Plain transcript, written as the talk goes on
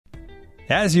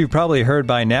As you've probably heard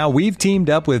by now, we've teamed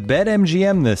up with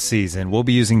BetMGM this season. We'll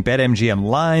be using BetMGM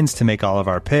lines to make all of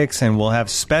our picks, and we'll have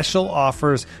special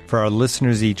offers for our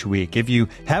listeners each week. If you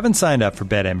haven't signed up for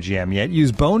BetMGM yet,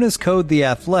 use bonus code The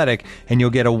Athletic, and you'll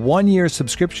get a 1-year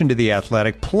subscription to The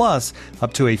Athletic, plus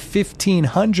up to a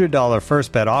 $1,500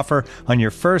 first bet offer on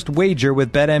your first wager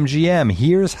with BetMGM.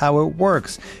 Here's how it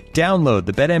works. Download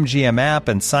the BetMGM app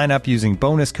and sign up using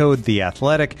bonus code The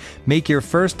Athletic. Make your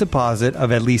first deposit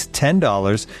of at least $10.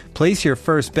 Place your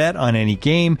first bet on any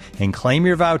game and claim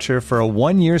your voucher for a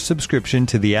 1-year subscription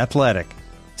to The Athletic.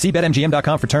 See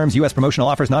BetMGM.com for terms. U.S. promotional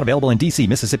offers not available in D.C.,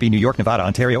 Mississippi, New York, Nevada,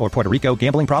 Ontario, or Puerto Rico.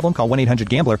 Gambling problem? Call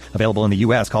 1-800-GAMBLER. Available in the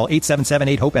U.S. Call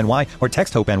 877-8-HOPE-NY or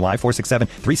text HOPE-NY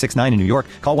 467-369 in New York.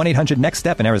 Call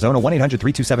 1-800-NEXT-STEP in Arizona.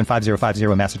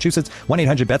 1-800-327-5050 in Massachusetts.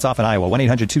 1-800-BETS-OFF in Iowa.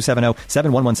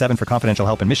 1-800-270-7117 for confidential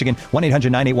help in Michigan.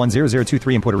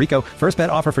 1-800-981-0023 in Puerto Rico. First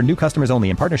bet offer for new customers only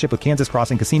in partnership with Kansas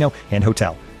Crossing Casino and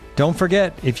Hotel. Don't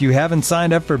forget, if you haven't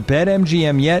signed up for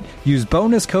BetMGM yet, use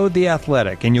bonus code The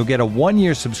Athletic, and you'll get a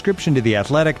 1-year subscription to The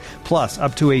Athletic, plus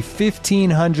up to a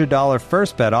 $1,500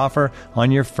 first bet offer on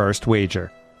your first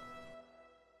wager.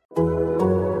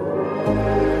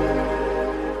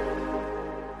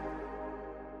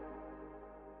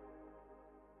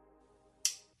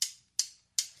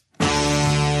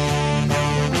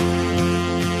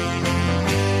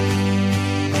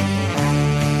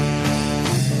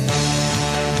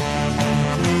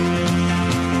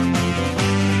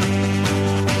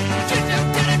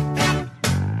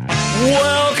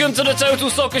 Welcome to the Total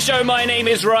Soccer Show. My name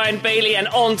is Ryan Bailey, and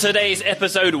on today's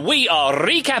episode, we are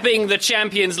recapping the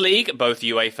Champions League, both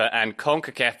UEFA and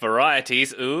CONCACAF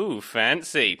varieties. Ooh,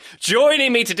 fancy.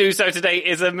 Joining me to do so today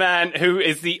is a man who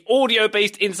is the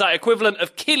audio-based insight equivalent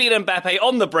of Kylian Mbappe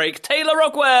on the break, Taylor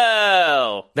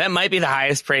Rockwell. That might be the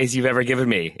highest praise you've ever given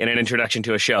me in an introduction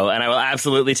to a show, and I will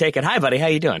absolutely take it. Hi, buddy. How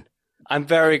you doing? I'm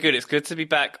very good. It's good to be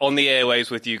back on the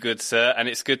airwaves with you, good sir, and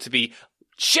it's good to be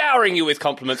showering you with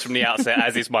compliments from the outset,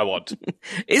 as is my wont.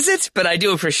 Is it? But I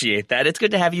do appreciate that. It's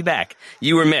good to have you back.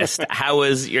 You were missed. How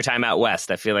was your time out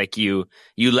west? I feel like you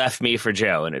left me for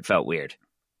Joe, and it felt weird.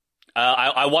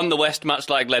 I won the West much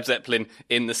like Led Zeppelin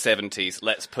in the 70s.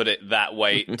 Let's put it that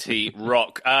way,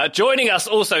 T-Rock. Joining us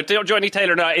also, joining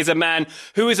Taylor and I, is a man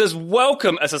who is as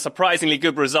welcome as a surprisingly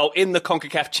good result in the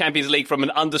CONCACAF Champions League from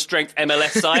an understrength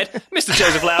MLS side, Mr.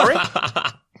 Joseph Lowry.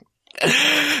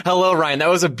 Hello, Ryan. That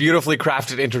was a beautifully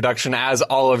crafted introduction, as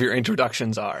all of your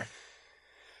introductions are.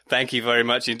 Thank you very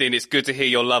much indeed. It's good to hear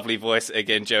your lovely voice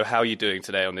again, Joe. How are you doing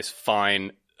today on this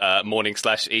fine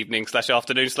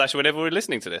morning/evening/afternoon/ whenever we're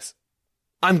listening to this?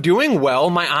 I'm doing well.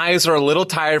 My eyes are a little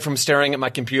tired from staring at my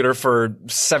computer for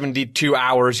 72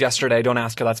 hours yesterday. Don't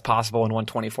ask how that's possible in one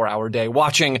 24-hour day.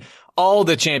 Watching all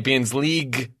the Champions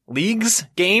League's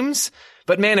games.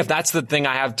 But man, if that's the thing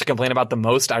I have to complain about the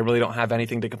most, I really don't have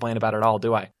anything to complain about at all,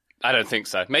 do I? I don't think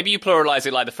so. Maybe you pluralize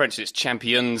it like the French. It's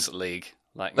Champions League.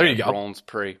 Like there you go. Grand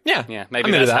Prix. Yeah.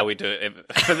 Maybe that's how we do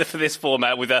it for this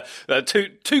format with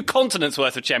two continents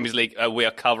worth of Champions League we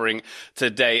are covering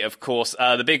today, of course.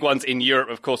 The big ones in Europe,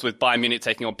 of course, with Bayern Munich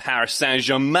taking on Paris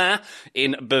Saint-Germain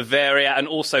in Bavaria, and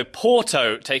also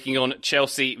Porto taking on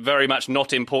Chelsea, very much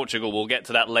not in Portugal. We'll get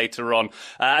to that later on.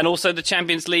 And also the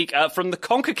Champions League from the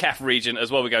CONCACAF region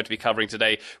as well, we're going to be covering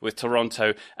today with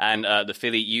Toronto and the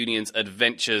Philly Union's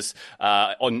adventures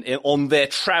on their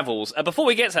travels. Before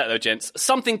we get to that, though, gents,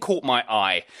 something caught my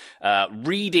eye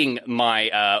reading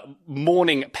my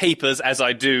morning papers, as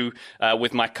I do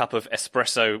with my cup of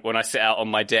espresso when I sit out on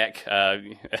my deck,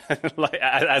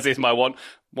 as is my want.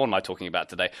 What am I talking about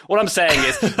today? What I'm saying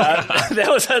is there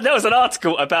was an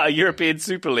article about a European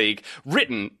Super League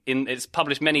it's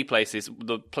published many places.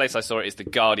 The place I saw it is The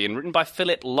Guardian, written by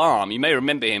Philipp Lahm. You may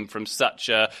remember him from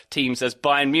such teams as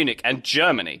Bayern Munich and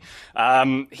Germany.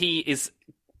 He is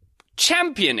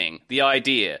championing the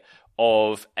idea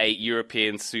of a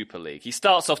European Super League. He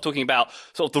starts off talking about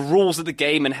sort of the rules of the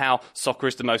game and how soccer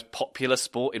is the most popular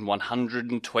sport in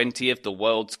 120 of the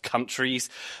world's countries.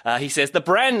 He says the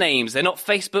brand names, they're not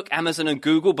Facebook, Amazon and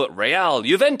Google, but Real,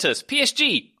 Juventus,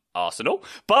 PSG, Arsenal,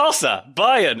 Barca,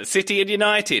 Bayern, City and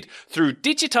United. Through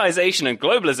digitization and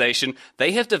globalization,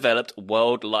 they have developed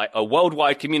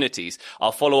worldwide communities.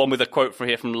 I'll follow on with a quote from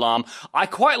Lahm. I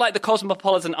quite like the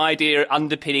cosmopolitan idea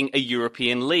underpinning a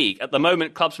European league. At the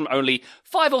moment, clubs from only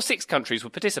 5 or 6 countries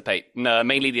will participate,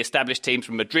 mainly the established teams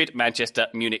from Madrid, Manchester,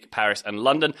 Munich, Paris and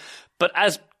London. But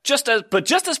as just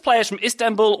as players from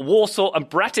Istanbul, Warsaw and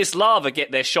Bratislava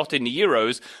get their shot in the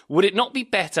Euros, would it not be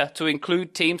better to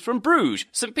include teams from Bruges,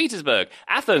 St. Petersburg,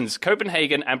 Athens,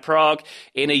 Copenhagen and Prague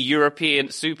in a European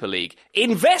Super League?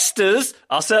 Investors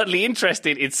are certainly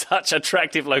interested in such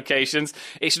attractive locations.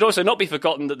 It should also not be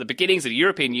forgotten that the beginnings of the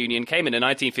European Union came in the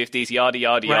 1950s, yada,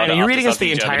 yada, yada. Ryan, are you reading us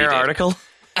the entire article?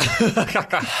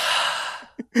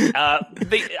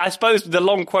 I suppose the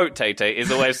long quote, Tate,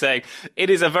 is a way of saying it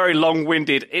is a very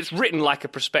long-winded, it's written like a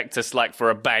prospectus, like for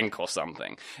a bank or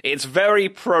something. It's very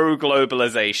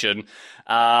pro-globalization.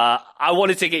 I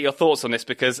wanted to get your thoughts on this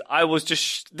because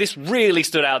this really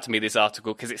stood out to me, this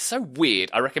article, because it's so weird.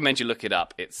 I recommend you look it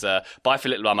up. It's by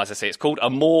Philip Lahm, as I say. It's called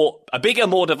A Bigger,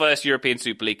 More Diverse European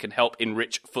Super League Can Help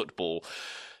Enrich Football.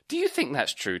 Do you think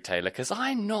that's true, Taylor? Because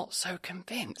I'm not so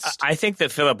convinced. I think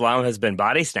that Philip Lahm has been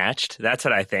body snatched. That's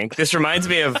what I think. This reminds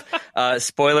me of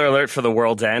spoiler alert for The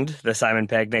World's End, the Simon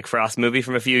Pegg, Nick Frost movie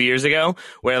from a few years ago,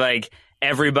 where like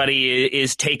everybody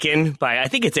is taken by, I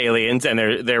think it's aliens,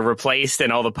 and they're replaced,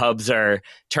 and all the pubs are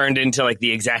turned into like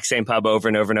the exact same pub over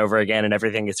and over and over again, and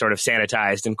everything is sort of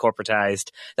sanitized and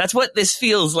corporatized. That's what this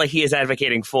feels like he is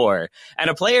advocating for. And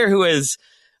a player who is,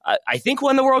 I think,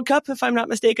 won the World Cup, if I'm not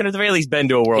mistaken, or at the very least been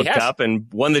to a World Cup and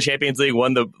won the Champions League,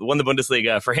 won the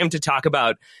Bundesliga. For him to talk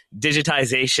about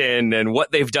digitization and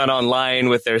what they've done online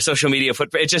with their social media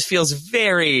footprint, it just feels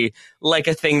very like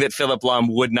a thing that Philip Lahm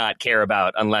would not care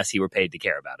about unless he were paid to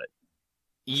care about it.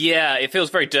 Yeah, it feels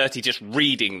very dirty just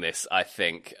reading this, I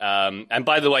think. And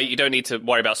by the way, you don't need to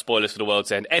worry about spoilers for The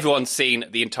World's End. Everyone's seen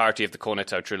the entirety of the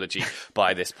Cornetto trilogy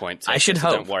by this point. So I should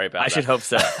hope. Don't worry about that. I should hope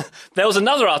so. There was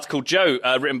another article, Joe,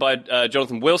 written by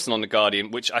Jonathan Wilson on The Guardian,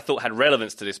 which I thought had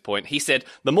relevance to this point. He said,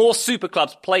 the more super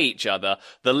clubs play each other,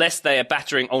 the less they are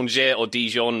battering Angers or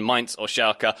Dijon, Mainz or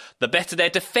Schalke, the better their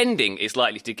defending is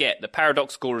likely to get. The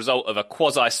paradoxical result of a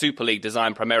quasi-Super League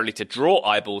designed primarily to draw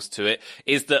eyeballs to it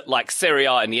is that, like Serie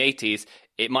A in the 80s,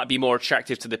 it might be more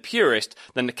attractive to the purist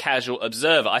than the casual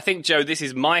observer. I think, Joe, this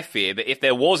is my fear, that if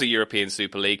there was a European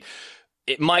Super League,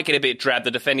 it might get a bit drab. The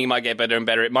defending might get better and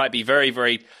better. It might be very,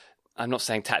 very... I'm not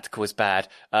saying tactical is bad.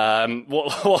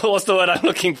 What's the word I'm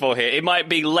looking for here? It might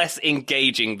be less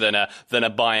engaging than a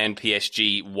Bayern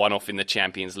PSG one-off in the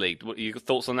Champions League. What your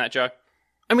thoughts on that, Joe?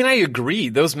 I mean, I agree.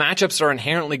 Those matchups are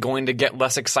inherently going to get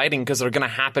less exciting because they're going to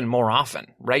happen more often,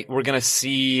 right? We're going to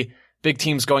see big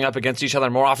teams going up against each other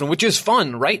more often, which is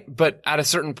fun, right? But at a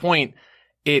certain point,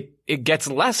 it gets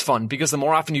less fun because the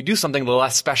more often you do something, the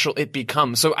less special it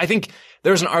becomes. So I think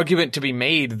there's an argument to be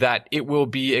made that it will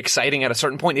be exciting at a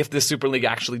certain point if the Super League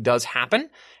actually does happen,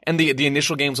 and the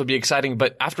initial games will be exciting.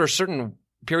 But after a certain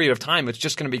period of time, it's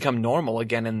just going to become normal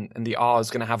again, and the awe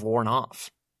is going to have worn off.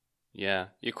 Yeah,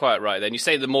 you're quite right. Then you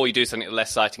say the more you do something, the less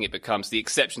exciting it becomes. The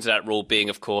exception to that rule being,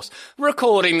 of course,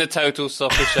 recording the Total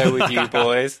Soccer Show with you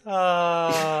boys.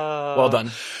 Well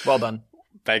done. Well done.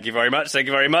 Thank you very much. Thank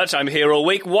you very much. I'm here all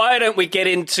week. Why don't we get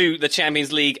into the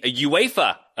Champions League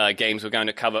UEFA games we're going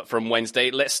to cover from Wednesday?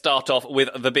 Let's start off with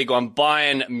the big one,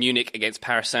 Bayern Munich against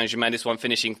Paris Saint-Germain. This one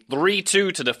finishing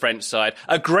 3-2 to the French side.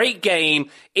 A great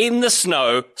game in the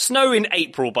snow. Snow in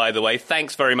April, by the way.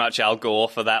 Thanks very much, Al Gore,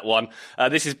 for that one.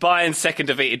 This is Bayern's second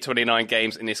defeat in 29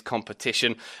 games in this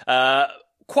competition.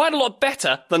 Quite a lot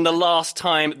better than the last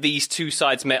time these two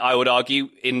sides met, I would argue,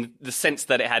 in the sense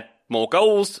that it had more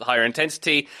goals, higher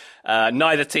intensity.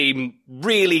 Neither team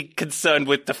really concerned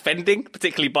with defending,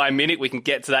 particularly Bayern Munich. We can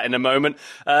get to that in a moment.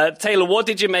 Taylor, what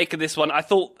did you make of this one? I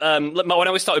thought, when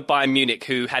I started Bayern Munich,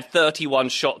 who had 31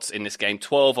 shots in this game,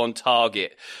 12 on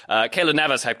target. Keylor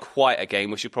Navas had quite a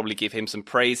game. We should probably give him some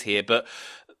praise here. But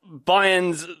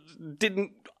Bayern's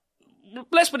didn't...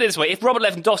 Let's put it this way. If Robert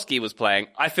Lewandowski was playing,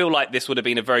 I feel like this would have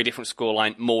been a very different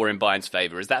scoreline, more in Bayern's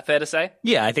favour. Is that fair to say?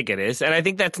 Yeah, I think it is. And I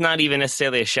think that's not even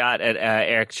necessarily a shot at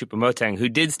Eric Choupo-Moting, who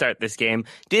did start this game,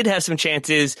 did have some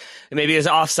chances. Maybe he was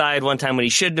offside one time when he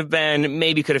shouldn't have been.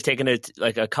 Maybe could have taken it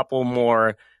like a couple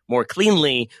more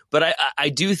cleanly, but I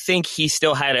do think he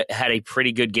still had a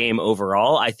pretty good game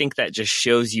overall. I think that just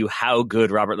shows you how good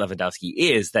Robert Lewandowski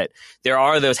is, that there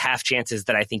are those half chances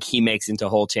that I think he makes into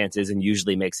whole chances and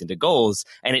usually makes into goals,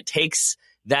 and it takes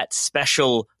that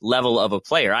special level of a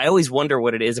player. I always wonder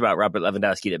what it is about Robert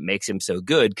Lewandowski that makes him so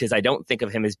good, because I don't think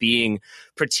of him as being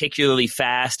particularly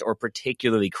fast or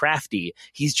particularly crafty.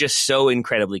 He's just so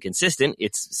incredibly consistent.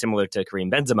 It's similar to Karim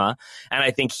Benzema. And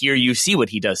I think here you see what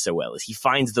he does so well is he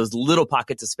finds those little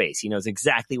pockets of space. He knows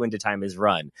exactly when to time his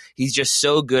run. He's just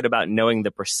so good about knowing the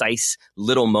precise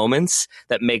little moments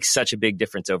that makes such a big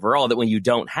difference overall, that when you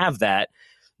don't have that,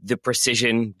 the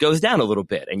precision goes down a little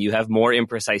bit and you have more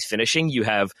imprecise finishing. You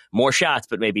have more shots,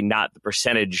 but maybe not the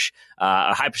percentage,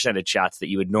 high percentage shots that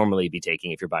you would normally be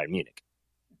taking if you're Bayern Munich.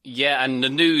 Yeah, and the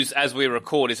news as we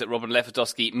record is that Robert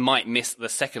Lewandowski might miss the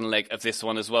second leg of this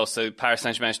one as well. So Paris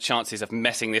Saint-Germain's chances of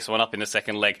messing this one up in the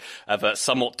second leg have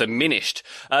somewhat diminished.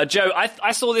 Joe,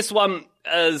 I saw this one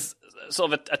as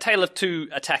sort of a tale of two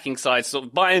attacking sides, sort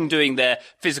of Bayern doing their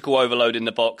physical overload in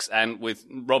the box and with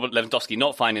Robert Lewandowski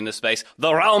not finding the space. The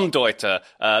Raumdeuter,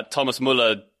 Thomas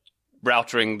Müller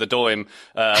routering the Doim.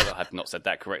 I've not said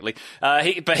that correctly.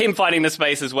 But him finding the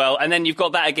space as well. And then you've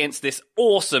got that against this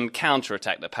awesome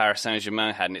counter-attack that Paris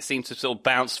Saint-Germain had, and it seemed to sort of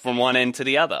bounce from one end to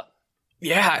the other.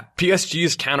 Yeah,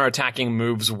 PSG's counter-attacking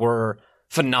moves were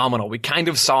phenomenal. We kind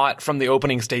of saw it from the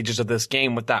opening stages of this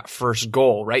game with that first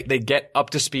goal, right? They get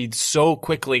up to speed so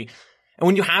quickly. And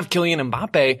when you have Kylian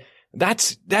Mbappe,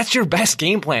 that's your best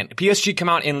game plan. PSG come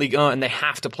out in Ligue 1 and they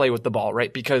have to play with the ball,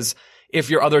 right? Because if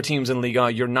your other teams in Ligue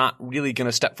 1, you're not really going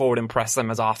to step forward and press them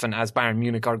as often as Bayern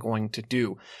Munich are going to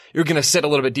do. You're going to sit a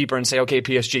little bit deeper and say, okay,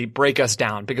 PSG, break us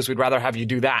down, because we'd rather have you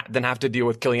do that than have to deal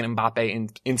with Kylian Mbappe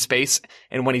in space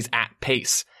and when he's at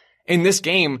pace. In this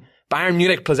game, Bayern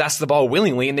Munich possessed the ball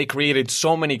willingly and they created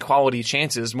so many quality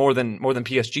chances, more than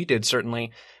PSG did,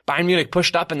 certainly. Bayern Munich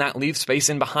pushed up and that leaves space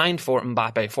in behind for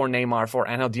Mbappe, for Neymar, for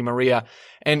Angel Di Maria,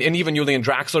 and even Julian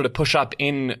Draxler to push up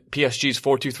in PSG's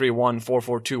 4-2-3-1,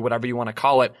 4-4-2, whatever you want to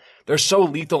call it. They're so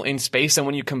lethal in space, and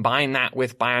when you combine that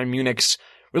with Bayern Munich's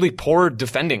really poor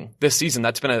defending this season,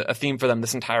 that's been a theme for them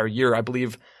this entire year. I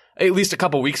believe at least a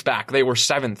couple weeks back, they were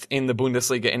 7th in the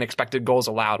Bundesliga in expected goals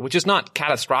allowed, which is not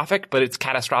catastrophic, but it's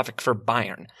catastrophic for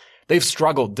Bayern. They've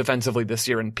struggled defensively this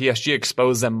year, and PSG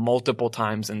exposed them multiple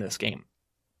times in this game.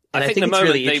 And I think it's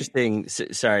really interesting.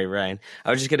 Sorry, Ryan.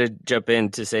 I was just going to jump in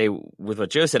to say with what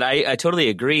Joe said, I totally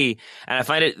agree. And I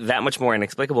find it that much more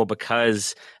inexplicable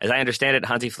because, as I understand it,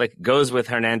 Hansi Flick goes with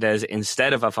Hernandez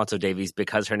instead of Alphonso Davies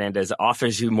because Hernandez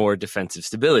offers you more defensive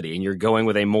stability. And you're going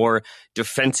with a more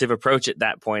defensive approach at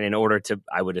that point in order to,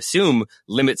 I would assume,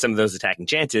 limit some of those attacking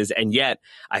chances. And yet,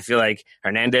 I feel like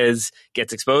Hernandez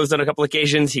gets exposed on a couple of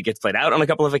occasions. He gets played out on a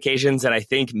couple of occasions. And I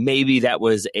think maybe that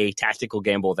was a tactical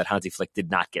gamble that Hansi Flick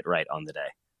did not get right on the day.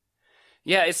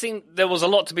 Yeah, it seemed there was a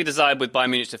lot to be desired with Bayern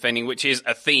Munich defending, which is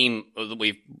a theme that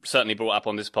we've certainly brought up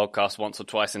on this podcast once or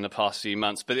twice in the past few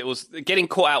months. But it was getting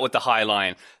caught out with the high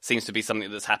line seems to be something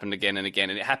that's happened again and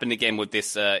again. And it happened again with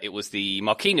this, it was the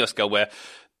Marquinhos goal where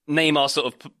Neymar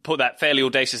sort of put that fairly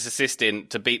audacious assist in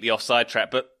to beat the offside trap.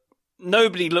 But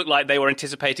nobody looked like they were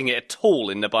anticipating it at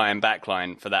all in the Bayern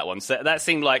backline for that one. So that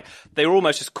seemed like they were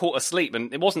almost just caught asleep,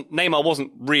 and Neymar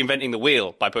wasn't reinventing the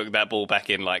wheel by putting that ball back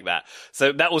in like that.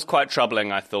 So that was quite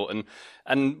troubling, I thought.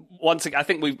 And once again, I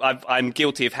think I'm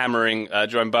guilty of hammering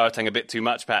Jerome Boateng a bit too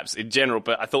much, perhaps in general.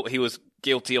 But I thought he was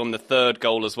guilty on the third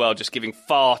goal as well, just giving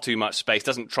far too much space.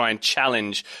 Doesn't try and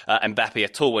challenge Mbappe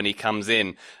at all when he comes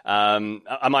in. Am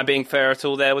I being fair at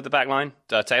all there with the backline,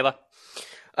 Taylor?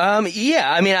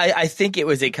 Yeah, I mean, I think it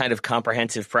was a kind of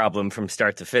comprehensive problem from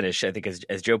start to finish. I think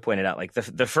as Joe pointed out, like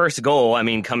the first goal, I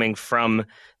mean, coming from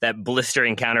that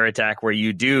blistering counterattack where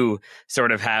you do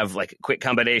sort of have like quick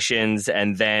combinations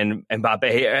and then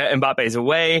Mbappe's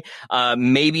away.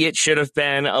 Maybe it should have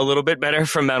been a little bit better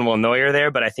from Manuel Neuer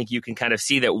there, but I think you can kind of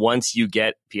see that once you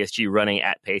get PSG running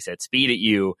at pace, at speed at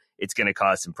you, it's going to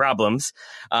cause some problems.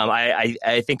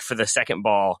 I think for the second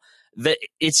ball,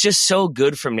 it's just so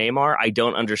good from Neymar. I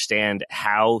don't understand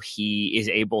how he is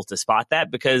able to spot that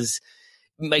because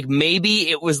like maybe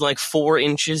it was like 4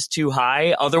 inches too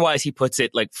high. Otherwise, he puts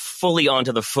it like fully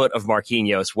onto the foot of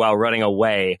Marquinhos while running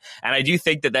away. And I do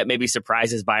think that maybe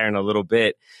surprises Bayern a little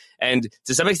bit. And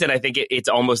to some extent, I think it's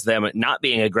almost them not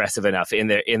being aggressive enough in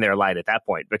their line at that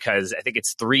point, because I think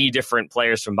it's 3 different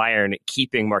players from Bayern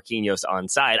keeping Marquinhos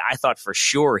onside. I thought for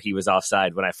sure he was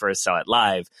offside when I first saw it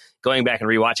live. Going back and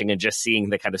rewatching and just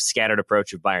seeing the kind of scattered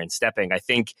approach of Bayern stepping, I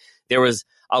think there was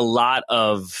a lot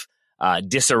of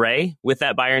disarray with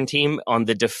that Bayern team on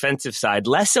the defensive side,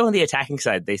 less so on the attacking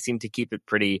side. They seemed to keep it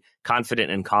pretty confident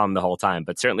and calm the whole time,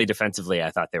 but certainly defensively, I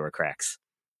thought there were cracks.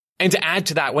 And to add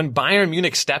to that, when Bayern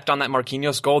Munich stepped on that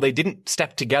Marquinhos goal, they didn't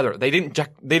step together. They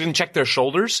didn't check their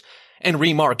shoulders and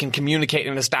remark and communicate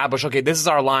and establish, okay, this is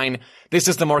our line. This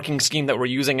is the marking scheme that we're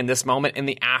using in this moment in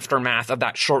the aftermath of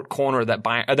that short corner that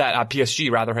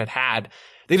PSG had.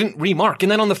 They didn't remark.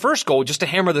 And then on the first goal, just to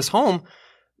hammer this home,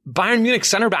 Bayern Munich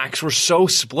center backs were so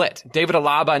split. David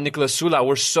Alaba and Niklas Süle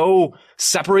were so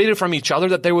separated from each other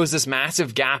that there was this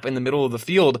massive gap in the middle of the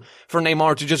field for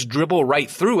Neymar to just dribble right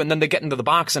through, and then they get into the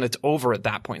box and it's over at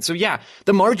that point. So yeah,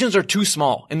 the margins are too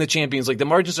small in the Champions League. The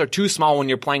margins are too small when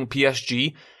you're playing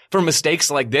PSG for mistakes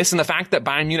like this. And the fact that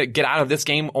Bayern Munich get out of this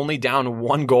game only down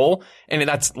 1 goal, and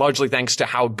that's largely thanks to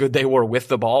how good they were with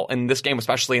the ball in this game,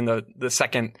 especially in the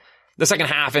second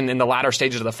half and in the latter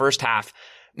stages of the first half.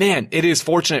 Man, it is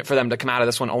fortunate for them to come out of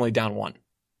this one only down 1.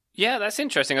 Yeah, that's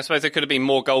interesting. I suppose there could have been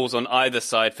more goals on either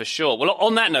side for sure. Well,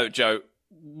 on that note, Joe,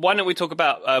 why don't we talk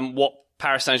about what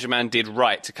Paris Saint-Germain did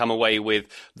right to come away with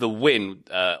the win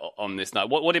on this night?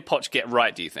 What did Poch get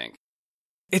right, do you think?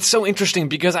 It's so interesting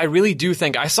because I really do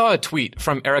think I saw a tweet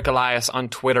from Eric Elias on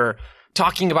Twitter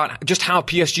talking about just how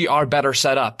PSG are better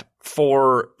set up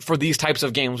for these types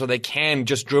of games where they can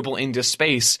just dribble into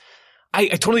space. I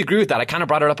totally agree with that. I kind of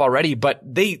brought it up already, but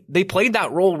they played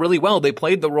that role really well. They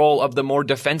played the role of the more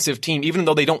defensive team, even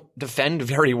though they don't defend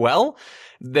very well.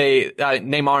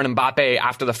 Neymar and Mbappe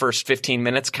after the first 15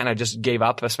 minutes kind of just gave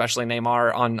up, especially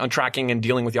Neymar on tracking and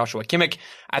dealing with Joshua Kimmich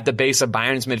at the base of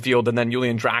Bayern's midfield. And then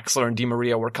Julian Draxler and Di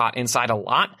Maria were caught inside a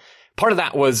lot. Part of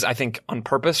that was, I think, on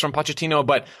purpose from Pochettino,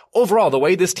 but overall, the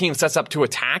way this team sets up to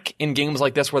attack in games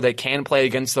like this where they can play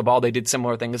against the ball, they did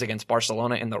similar things against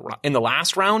Barcelona in the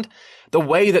last round. The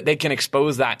way that they can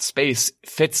expose that space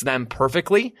fits them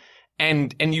perfectly.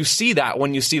 And you see that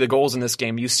when you see the goals in this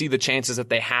game. You see the chances that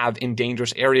they have in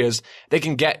dangerous areas. They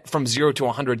can get from 0 to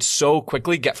 100 so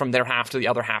quickly, get from their half to the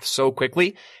other half so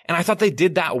quickly. And I thought they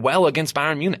did that well against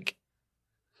Bayern Munich.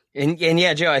 And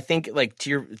yeah, Joe, I think like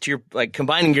to your like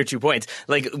combining your 2 points,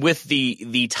 like with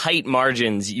the tight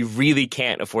margins, you really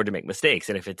can't afford to make mistakes.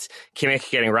 And if it's Kimmich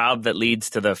getting robbed that leads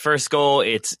to the first goal,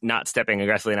 it's not stepping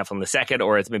aggressively enough on the second,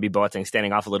 or it's maybe Boateng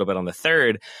standing off a little bit on the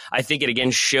third. I think it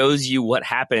again shows you what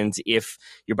happens if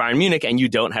you're Bayern Munich and you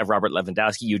don't have Robert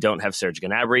Lewandowski, you don't have Serge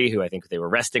Gnabry, who I think they were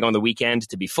resting on the weekend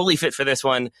to be fully fit for this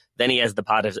one. Then he has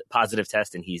the positive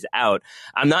test and he's out.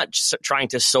 I'm not trying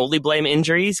to solely blame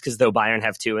injuries, because though Bayern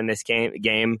have 2 in this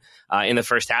game in the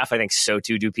first half, I think so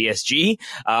too do PSG.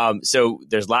 So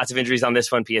there's lots of injuries on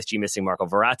this one. PSG missing Marco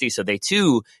Verratti, so they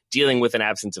too dealing with an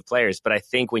absence of players. But I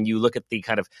think when you look at the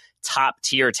kind of top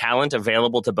tier talent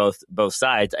available to both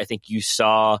sides, I think you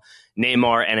saw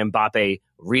Neymar and Mbappe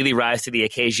really rise to the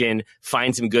occasion,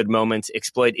 find some good moments,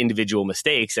 exploit individual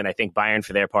mistakes. And I think Bayern,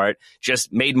 for their part,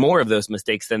 just made more of those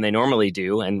mistakes than they normally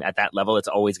do. And at that level, it's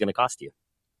always going to cost you.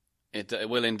 It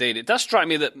will indeed. It does strike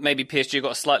me that maybe PSG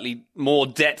got a slightly more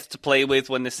depth to play with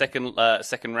when the second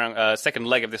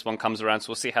leg of this one comes around. So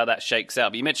we'll see how that shakes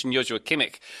out. But you mentioned Joshua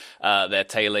Kimmich there,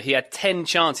 Taylor. He had 10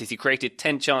 chances. He created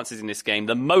 10 chances in this game,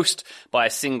 the most by a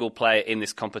single player in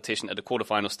this competition at the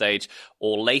quarterfinal stage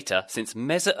or later since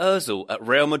Mesut Ozil at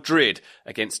Real Madrid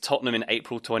against Tottenham in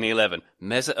April 2011.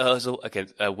 Mesut Ozil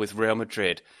against with Real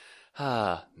Madrid.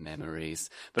 Memories.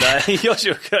 But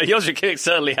Joshua Kimmich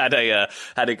certainly had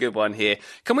a good one here.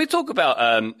 Can we talk about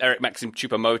Eric Maxim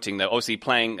Choupo-Moting, though? Obviously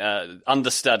playing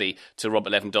understudy to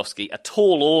Robert Lewandowski, a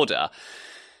tall order.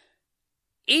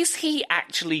 Is he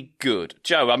actually good?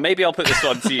 Joe, maybe I'll put this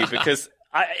on to you, because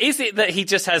is it that he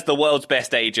just has the world's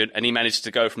best agent and he managed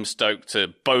to go from Stoke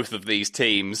to both of these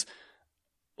teams?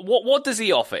 What does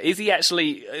he offer? Is he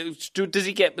actually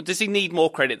does he need more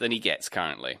credit than he gets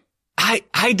currently?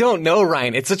 I don't know,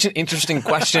 Ryan. It's such an interesting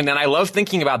question, and I love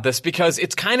thinking about this because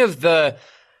it's kind of the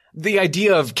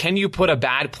idea of, can you put a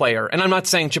bad player, and I'm not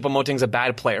saying Choupo-Moting's a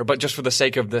bad player, but just for the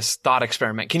sake of this thought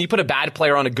experiment, can you put a bad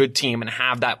player on a good team and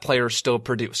have that player still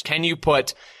produce? Can you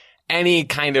put any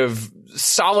kind of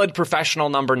solid professional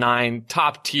number 9,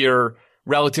 top tier,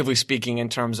 relatively speaking, in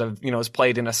terms of, has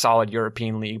played in a solid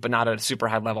European league, but not at a super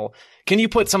high level? Can you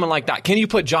put someone like that? Can you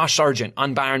put Josh Sargent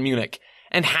on Bayern Munich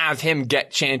and have him get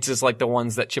chances like the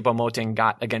ones that Choupo-Moting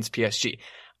got against PSG?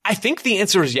 I think the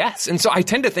answer is yes. And so I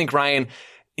tend to think, Ryan,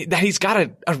 that he's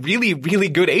got a really, really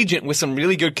good agent with some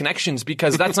really good connections,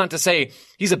 because that's not to say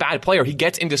he's a bad player. He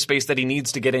gets into space that he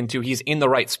needs to get into. He's in the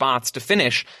right spots to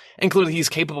finish, and clearly he's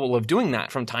capable of doing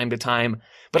that from time to time.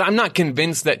 But I'm not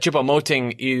convinced that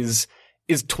Choupo-Moting is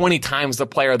 20 times the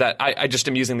player that I just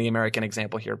am using the American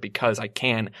example here because I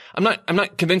can. I'm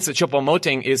not convinced that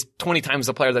Choupo-Moting is 20 times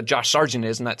the player that Josh Sargent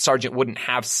is, and that Sargent wouldn't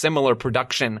have similar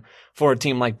production for a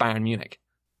team like Bayern Munich.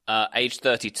 Age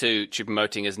 32,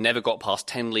 Choupo-Moting has never got past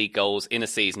 10 league goals in a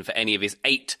season for any of his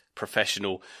 8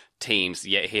 professional teams.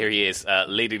 Yet here he is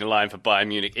leading the line for Bayern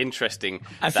Munich. Interesting,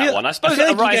 one. I suppose like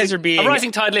a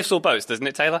rising tide lifts all boats, doesn't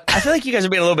it, Taylor? I feel like you guys are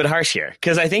being a little bit harsh here,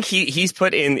 because I think he's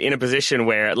put in a position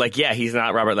where, like, yeah, he's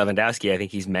not Robert Lewandowski. I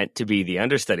think he's meant to be the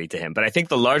understudy to him. But I think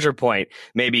the larger point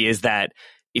maybe is that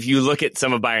if you look at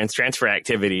some of Bayern's transfer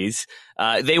activities,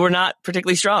 they were not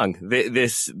particularly strong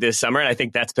this summer, and I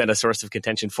think that's been a source of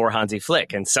contention for Hansi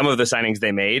Flick. And some of the signings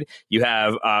they made, you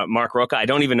have Mark Roca. I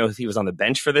don't even know if he was on the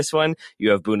bench for this one.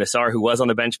 You have Bounassar, who was on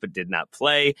the bench but did not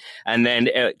play. And then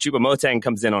Choupo-Moting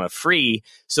comes in on a free.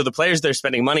 So the players they're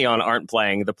spending money on aren't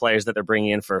playing. The players that they're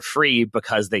bringing in for free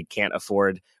because they can't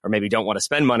afford or maybe don't want to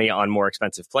spend money on more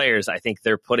expensive players, I think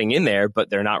they're putting in there, but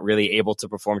they're not really able to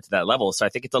perform to that level. So I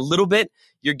think it's a little bit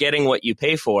you're getting what you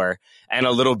pay for, and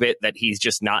a little bit that he's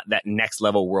just not that next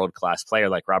level world-class player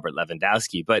like Robert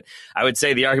Lewandowski. But I would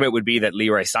say the argument would be that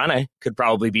Leroy Sané could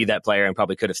probably be that player and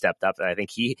probably could have stepped up. And I think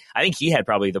he had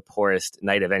probably the poorest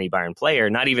night of any Bayern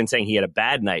player, not even saying he had a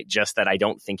bad night, just that I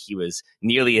don't think he was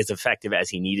nearly as effective as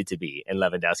he needed to be in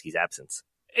Lewandowski's absence.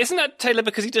 Isn't that, Taylor,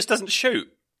 because he just doesn't shoot?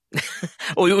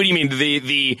 What do you mean?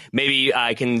 Maybe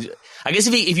I guess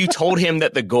if you told him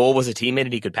that the goal was a teammate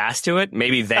and he could pass to it,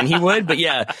 maybe then he would. But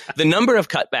yeah, the number of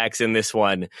cutbacks in this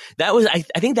one, I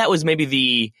think that was maybe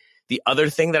the other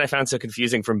thing that I found so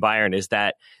confusing from Bayern is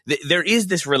that there is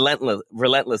this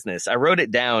relentlessness. I wrote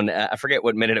it down. I forget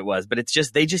what minute it was, but it's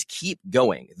just, they just keep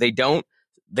going. They don't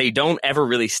ever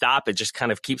really stop. It just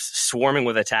kind of keeps swarming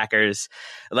with attackers.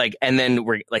 And then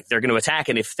they're going to attack.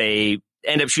 And if they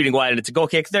end up shooting wide and it's a goal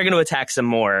kick, they're going to attack some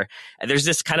more. And there's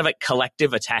this kind of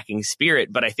collective attacking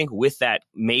spirit. But I think with that,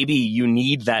 maybe you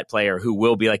need that player who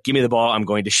will be like, give me the ball, I'm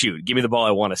going to shoot. Give me the ball, I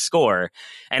want to score.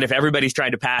 And if everybody's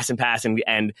trying to pass and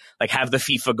have the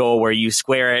FIFA goal where you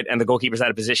square it and the goalkeeper's out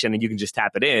of position and you can just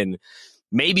tap it in,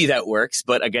 maybe that works,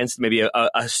 but against maybe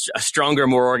a stronger,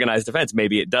 more organized defense,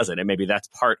 maybe it doesn't. And maybe that's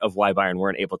part of why Bayern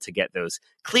weren't able to get those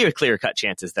clear-cut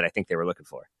chances that I think they were looking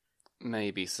for.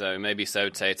 Maybe so,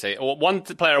 Tate. One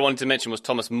player I wanted to mention was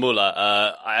Thomas Muller.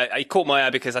 I caught my eye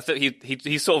because I thought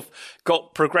he sort of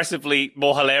got progressively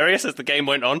more hilarious as the game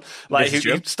went on.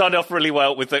 He started off really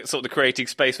well with the creating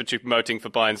space for Choupo-Moting for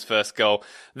Bayern's first goal.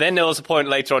 Then there was a point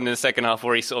later on in the second half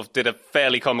where he sort of did a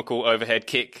fairly comical overhead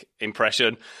kick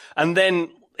impression. And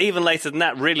then even later than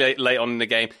that, really late on in the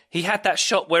game, he had that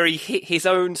shot where he hit his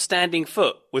own standing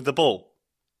foot with the ball.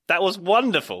 That was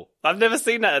wonderful. I've never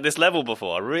seen that at this level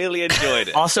before. I really enjoyed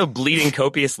it. Also bleeding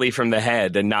copiously from the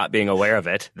head and not being aware of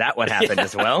it. That would happen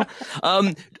as well.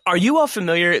 Are you all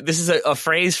familiar? This is a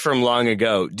phrase from long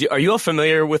ago. Are you all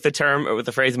familiar with the term or with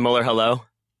the phrase Muller hello?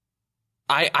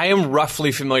 I am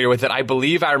roughly familiar with it. I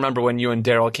believe I remember when you and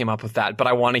Daryl came up with that, but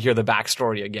I want to hear the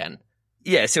backstory again.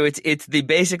 Yeah, so it's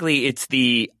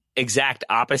the exact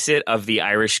opposite of the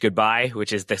Irish goodbye,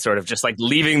 which is the sort of just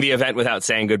leaving the event without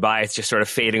saying goodbye. It's just sort of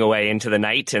fading away into the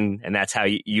night, and that's how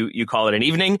you call it an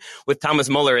evening. With Thomas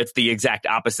Muller, it's the exact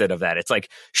opposite of that. It's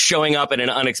like showing up in an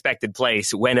unexpected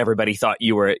place when everybody thought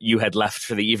you had left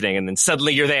for the evening, and then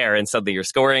suddenly you're there, and suddenly you're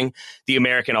scoring. The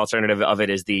American alternative of it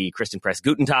is the Christian Press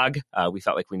Guten Tag. We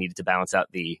felt like we needed to balance out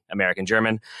the American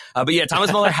German. But yeah,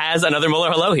 Thomas Muller has another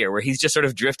Muller hello here, where he's just sort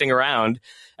of drifting around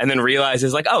and then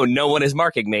realizes oh, no one is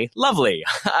marking me. Lovely.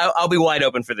 I'll be wide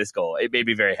open for this goal. It made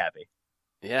me very happy.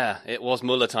 Yeah, it was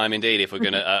Muller time indeed, if we're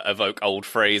going to evoke old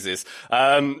phrases.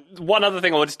 One other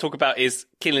thing I wanted to talk about is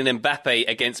Kylian Mbappe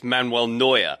against Manuel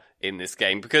Neuer in this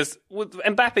game, because with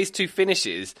Mbappe's two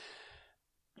finishes,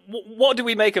 what do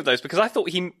we make of those? Because I thought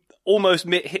he almost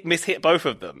mishit both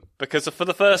of them, because for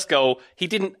the first goal, he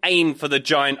didn't aim for the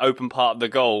giant open part of the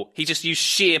goal. He just used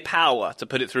sheer power to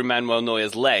put it through Manuel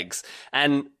Neuer's legs.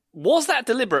 And was that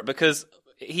deliberate? Because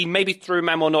he maybe threw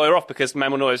Manuel Neuer off because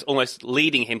Manuel Neuer was almost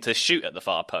leading him to shoot at the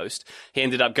far post. He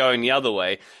ended up going the other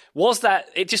way. Was that,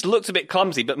 it just looked a bit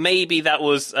clumsy, but maybe that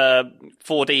was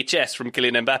 4D chess from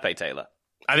Kylian Mbappe, Taylor?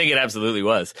 I think it absolutely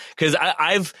was. Because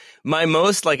my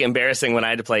most embarrassing when I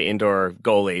had to play indoor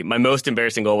goalie, my most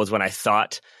embarrassing goal was when I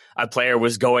thought a player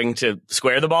was going to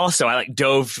square the ball. So I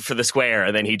dove for the square,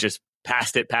 and then he just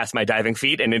passed it past my diving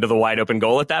feet and into the wide open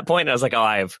goal at that point. And I was like, oh,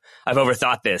 I've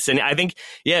overthought this. And I think,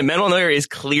 yeah, Manuel Neuer is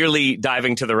clearly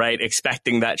diving to the right,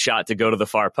 expecting that shot to go to the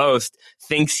far post,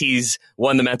 thinks he's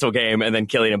won the mental game, and then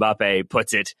Kylian Mbappe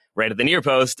puts it right at the near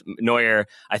post. Neuer,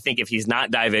 I think if he's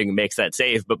not diving, makes that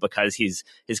save, but because his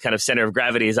kind of center of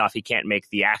gravity is off, he can't make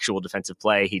the actual defensive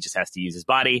play. He just has to use his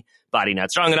body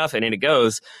not strong enough, and in it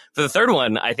goes. For the third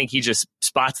one, I think he just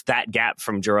spots that gap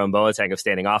from Jerome Boateng of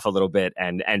standing off a little bit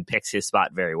and picks his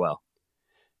spot very well.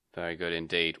 Very good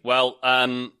indeed. Well,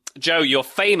 Joe, you're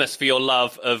famous for your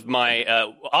love of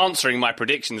my answering my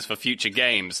predictions for future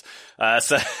games.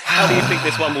 So how do you think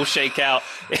this one will shake out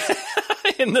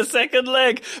in the second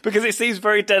leg? Because it seems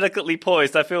very delicately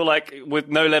poised. I feel like with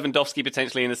no Lewandowski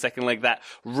potentially in the second leg, that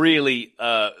really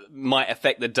might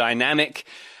affect the dynamic.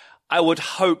 I would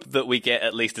hope that we get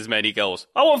at least as many goals.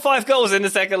 I want 5 goals in the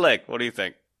second leg. What do you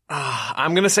think?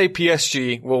 I'm going to say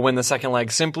PSG will win the second leg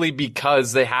simply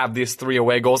because they have these 3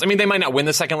 away goals. I mean, they might not win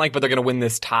the second leg, but they're going to win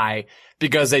this tie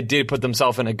because they did put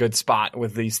themselves in a good spot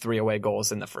with these 3 away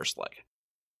goals in the first leg.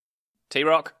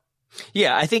 T-Rock?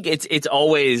 Yeah, I think it's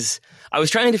always, I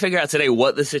was trying to figure out today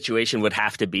what the situation would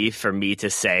have to be for me to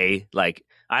say, like,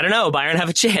 I don't know, Bayern have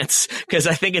a chance, because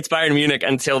I think it's Bayern Munich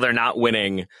until they're not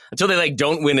winning, until they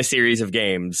don't win a series of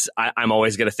games. I'm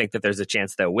always going to think that there's a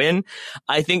chance they'll win.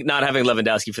 I think not having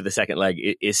Lewandowski for the second leg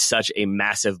is such a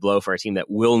massive blow for a team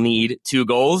that will need 2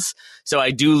 goals. So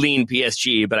I do lean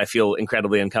PSG, but I feel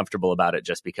incredibly uncomfortable about it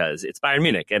just because it's Bayern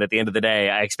Munich. And at the end of the day,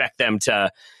 I expect them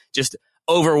to just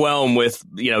overwhelm with,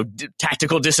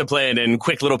 tactical discipline and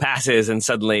quick little passes, and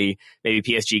suddenly maybe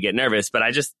PSG get nervous. But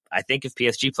I think if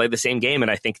PSG play the same game,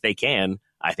 and I think they can,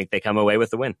 I think they come away with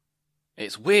the win.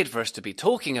 It's weird for us to be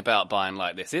talking about Bayern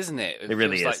like this, isn't it? It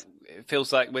really is. It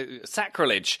feels like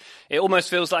sacrilege. It almost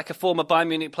feels like a former Bayern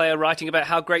Munich player writing about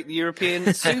how great the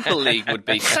European Super League would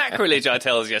be. Sacrilege, I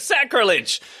tell you.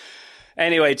 Sacrilege!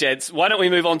 Anyway, gents, why don't we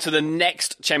move on to the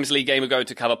next Champions League game we're going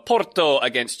to cover, Porto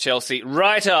against Chelsea,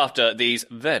 right after these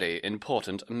very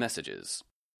important messages.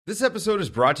 This episode is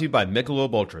brought to you by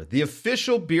Michelob Ultra, the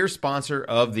official beer sponsor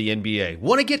of the NBA.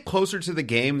 Want to get closer to the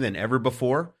game than ever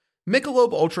before?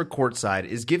 Michelob Ultra Courtside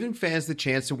is giving fans the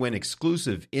chance to win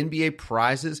exclusive NBA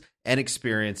prizes and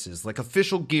experiences like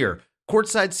official gear,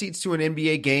 courtside seats to an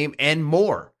NBA game, and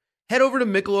more. Head over to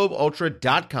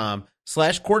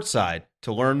MichelobUltra.com/courtside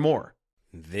to learn more.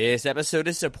 This episode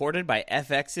is supported by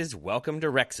FX's Welcome to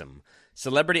Wrexham.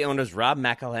 Celebrity owners Rob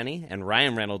McElhenney and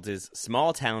Ryan Reynolds'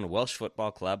 small-town Welsh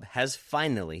football club has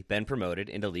finally been promoted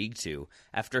into League Two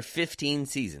after 15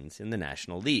 seasons in the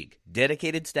National League.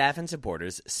 Dedicated staff and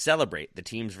supporters celebrate the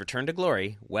team's return to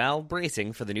glory while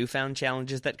bracing for the newfound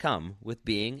challenges that come with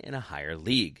being in a higher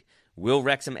league. Will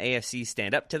Wrexham AFC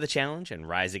stand up to the challenge and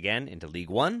rise again into League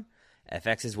One?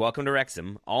 FX's Welcome to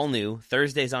Wrexham, all new,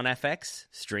 Thursdays on FX,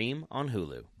 stream on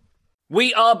Hulu.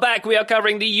 We are back. We are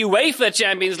covering the UEFA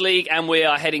Champions League, and we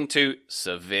are heading to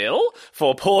Seville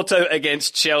for Porto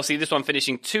against Chelsea. This one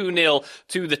finishing 2-0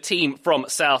 to the team from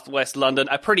southwest London.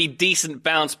 A pretty decent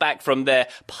bounce back from their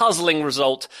puzzling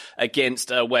result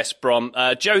against West Brom.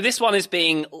 Joe, this one is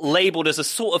being labelled as a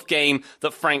sort of game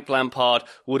that Frank Lampard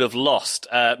would have lost.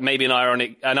 Maybe an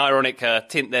ironic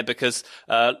tint there because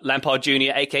Lampard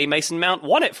Jr., aka Mason Mount,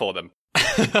 won it for them.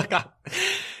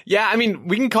 Yeah, I mean,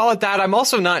 we can call it that. I'm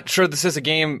also not sure this is a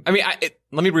game. I mean,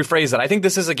 let me rephrase that. I think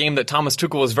this is a game that Thomas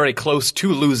Tuchel was very close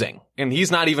to losing, and he's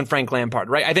not even Frank Lampard,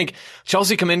 right? I think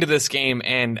Chelsea come into this game,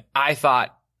 and I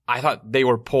thought they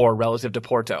were poor relative to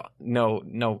Porto.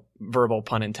 No verbal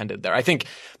pun intended there. I think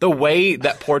the way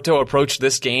that Porto approached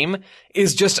this game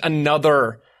is just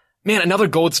another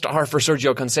gold star for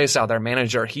Sergio Conceição, their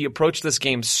manager. He approached this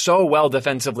game so well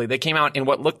defensively. They came out in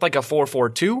what looked like a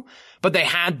 4-4-2, but they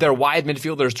had their wide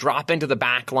midfielders drop into the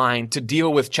back line to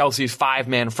deal with Chelsea's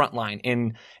 5-man front line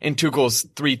in Tuchel's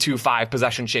 3-2-5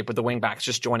 possession shape with the wingbacks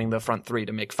just joining the front 3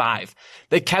 to make 5.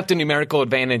 They kept a numerical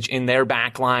advantage in their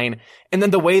back line. And then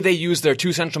the way they used their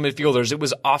 2 central midfielders, it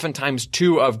was oftentimes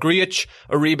 2 of Grujic,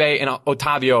 Uribe, and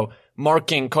Otavio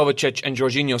marking Kovacic and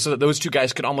Jorginho so that those 2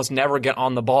 guys could almost never get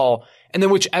on the ball. And then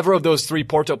whichever of those 3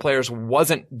 Porto players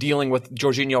wasn't dealing with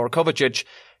Jorginho or Kovacic,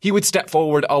 he would step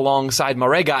forward alongside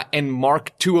Marega and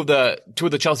mark two of the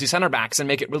Chelsea center backs and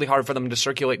make it really hard for them to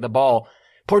circulate the ball.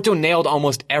 Porto nailed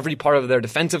almost every part of their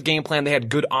defensive game plan. They had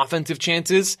good offensive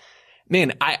chances.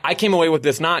 Man, I came away with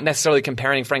this not necessarily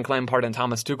comparing Frank Lampard and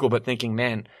Thomas Tuchel, but thinking,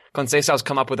 man, Conceição's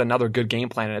come up with another good game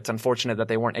plan, and it's unfortunate that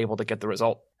they weren't able to get the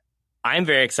result. I'm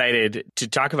very excited to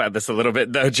talk about this a little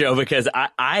bit, though, Joe, because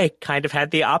I kind of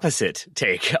had the opposite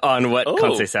take on what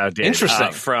Conceição did.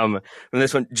 Interesting. From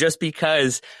this one, just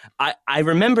because I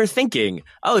remember thinking,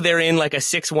 they're in like a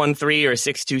 6-1-3 or a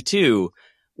 6-2-2.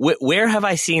 Where have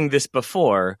I seen this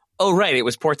before? Oh, right, it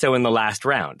was Porto in the last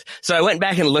round. So I went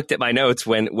back and looked at my notes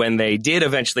when they did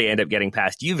eventually end up getting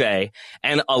past Juve,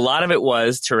 and a lot of it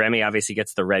was Taremi obviously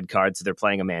gets the red card, so they're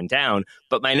playing a man down,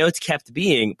 but my notes kept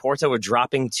being Porto were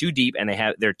dropping too deep and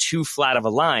they're too flat of a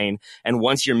line, and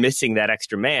once you're missing that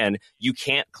extra man, you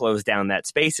can't close down that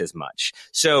space as much.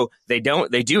 So they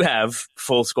do have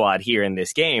full squad here in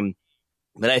this game.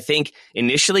 But I think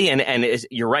initially, and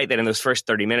you're right that in those first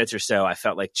 30 minutes or so, I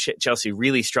felt like Chelsea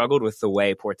really struggled with the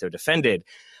way Porto defended.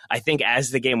 I think as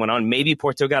the game went on, maybe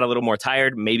Porto got a little more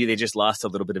tired. Maybe they just lost a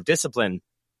little bit of discipline.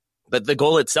 But the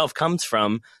goal itself comes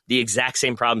from the exact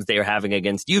same problems they are having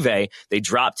against Juve. They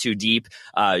drop too deep.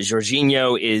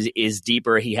 Jorginho is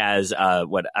deeper. He has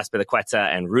Azpilicueta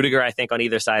and Rudiger, I think, on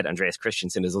either side. Andreas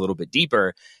Christensen is a little bit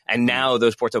deeper. And now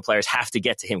those Porto players have to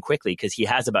get to him quickly because he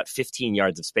has about 15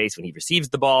 yards of space when he receives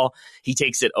the ball. He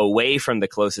takes it away from the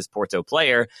closest Porto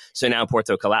player. So now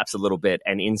Porto collapse a little bit.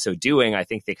 And in so doing, I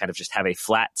think they kind of just have a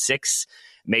flat 6.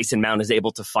 Mason Mount is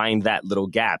able to find that little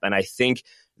gap. And I think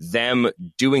them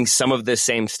doing some of the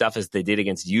same stuff as they did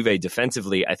against Juve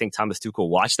defensively, I think Thomas Tuchel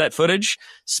watched that footage,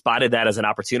 spotted that as an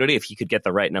opportunity if he could get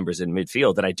the right numbers in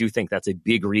midfield. And I do think that's a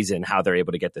big reason how they're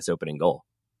able to get this opening goal.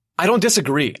 I don't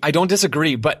disagree,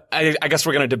 but I guess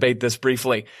we're going to debate this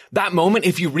briefly. That moment,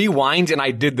 if you rewind, and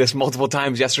I did this multiple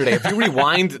times yesterday, if you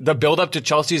rewind the build-up to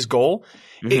Chelsea's goal,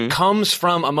 it comes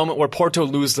from a moment where Porto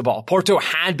lose the ball. Porto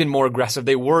had been more aggressive.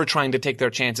 They were trying to take their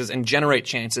chances and generate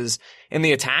chances in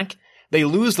the attack. They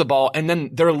lose the ball, and then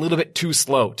they're a little bit too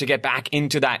slow to get back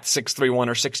into that 6-3-1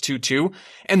 or 6-2-2.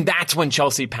 And that's when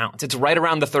Chelsea pounce. It's right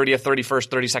around the 30th, 31st,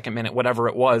 32nd minute, whatever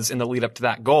it was in the lead up to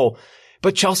that goal.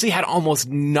 But Chelsea had almost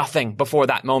nothing before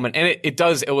that moment. And it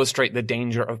does illustrate the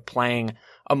danger of playing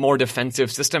a more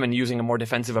defensive system and using a more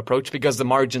defensive approach because the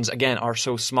margins, again, are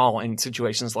so small in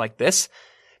situations like this.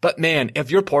 But man, if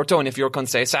you're Porto and if you're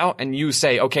Conceição and you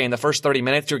say, okay, in the first 30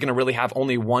 minutes, you're going to really have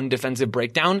only one defensive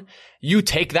breakdown, you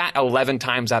take that 11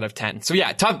 times out of 10. So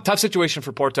yeah, tough situation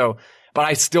for Porto, but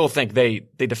I still think they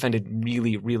defended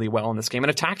really, really well in this game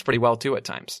and attacked pretty well too at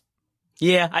times.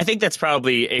 Yeah, I think that's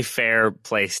probably a fair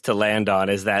place to land on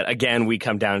is that, again, we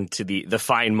come down to the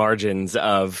fine margins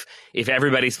of if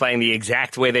everybody's playing the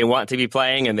exact way they want to be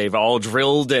playing and they've all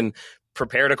drilled and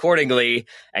prepared accordingly,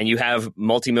 and you have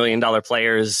multi-million-dollar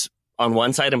players on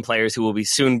one side and players who will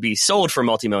soon be sold for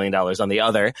multi-million dollars on the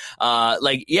other. I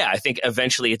think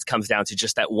eventually it comes down to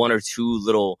just that one or two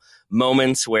little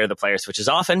moments where the player switches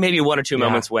off and maybe one or two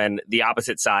moments when the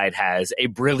opposite side has a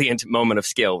brilliant moment of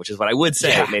skill, which is what I would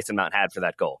say Mason Mount had for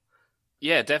that goal.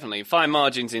 Yeah, definitely. Fine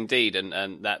margins indeed,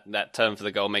 and that turn for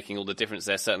the goal making all the difference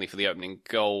there, certainly for the opening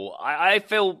goal. I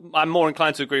feel I'm more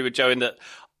inclined to agree with Joe in that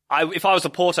if I was a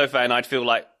Porto fan, I'd feel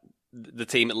like the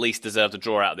team at least deserved a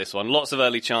draw out of this one. Lots of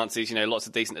early chances, lots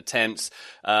of decent attempts,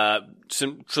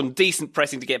 some decent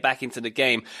pressing to get back into the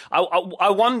game. I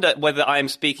wonder whether I am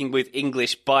speaking with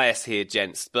English bias here,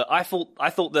 gents, but I thought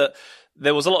that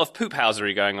there was a lot of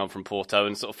poophousery going on from Porto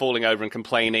and sort of falling over and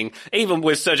complaining, even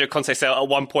with Sergio Conceição at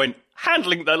one point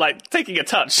handling taking a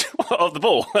touch of the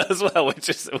ball as well, which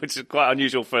is quite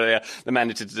unusual for the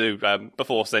manager to do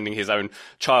before sending his own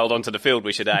child onto the field,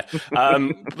 we should add.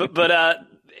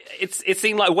 It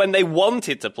seemed like when they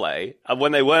wanted to play and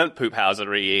when they weren't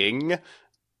poophouserying,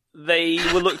 they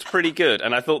looked pretty good,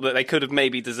 and I thought that they could have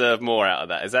maybe deserved more out of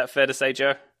that. Is that fair to say,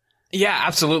 Joe? Yeah,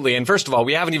 absolutely. And first of all,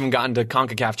 we haven't even gotten to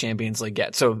CONCACAF Champions League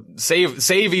yet, so save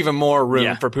even more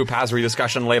room for poophousery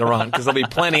discussion later on, because there'll be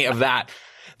plenty of that.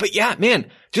 But yeah, man,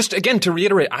 just again to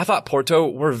reiterate, I thought Porto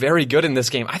were very good in this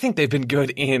game. I think they've been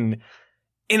good in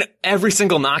every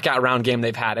single knockout round game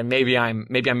they've had. And maybe I'm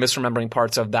misremembering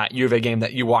parts of that Juve game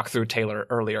that you walked through, Taylor,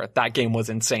 earlier. That game was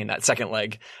insane, that second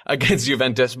leg against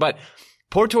Juventus. But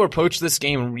Porto approached this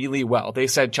game really well. They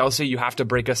said, Chelsea, you have to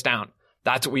break us down.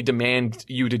 That's what we demand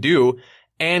you to do.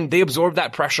 And they absorbed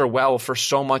that pressure well for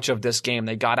so much of this game.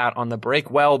 They got out on the break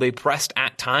well. They pressed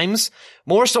at times,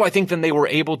 more so I think than they were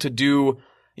able to do,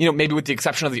 maybe with the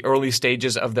exception of the early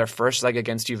stages of their first leg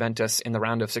against Juventus in the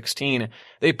round of 16.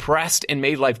 They pressed and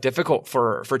made life difficult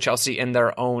for Chelsea in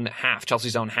their own half,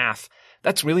 Chelsea's own half.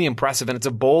 That's really impressive, and it's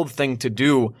a bold thing to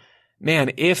do.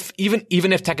 Man, even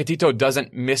if Tecatito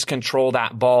doesn't miscontrol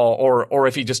that ball, or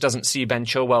if he just doesn't see Ben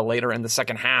Chilwell later in the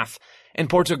second half, and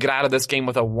Porto get out of this game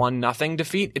with a 1-0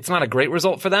 defeat, it's not a great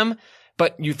result for them,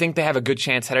 but you think they have a good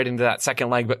chance headed into that second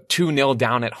leg, but 2-0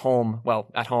 down at home,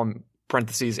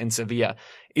 parentheses in Sevilla,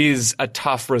 is a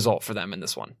tough result for them in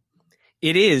this one.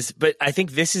 It is, but I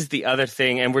think this is the other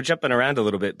thing, and we're jumping around a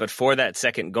little bit, but for that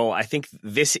second goal, I think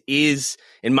this is,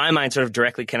 in my mind, sort of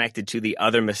directly connected to the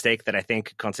other mistake that I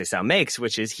think Conceição makes,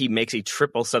 which is he makes a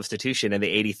triple substitution in the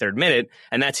 83rd minute,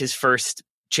 and that's his first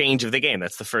change of the game.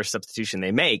 That's the first substitution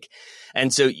they make.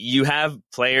 And so you have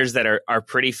players that are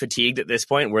pretty fatigued at this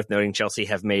point. Worth noting, Chelsea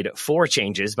have made 4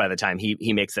 changes by the time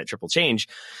he makes that triple change.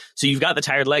 So you've got the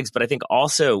tired legs, but I think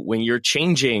also when you're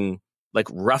changing like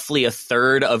roughly a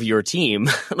third of your team,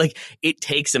 like it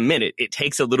takes a minute. It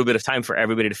takes a little bit of time for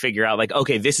everybody to figure out like,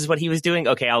 okay, this is what he was doing.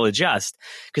 Okay, I'll adjust.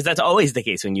 Because that's always the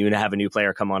case when you have a new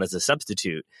player come on as a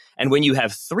substitute. And when you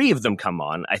have 3 of them come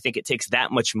on, I think it takes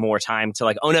that much more time to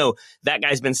like, oh no, that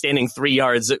guy's been standing 3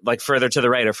 yards like further to the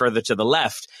right or further to the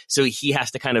left. So he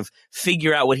has to kind of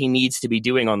figure out what he needs to be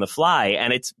doing on the fly.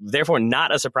 And it's therefore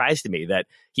not a surprise to me that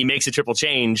he makes a triple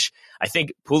change. I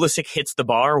think Pulisic hits the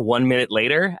bar 1 minute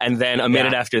later, and then a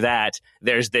minute after that,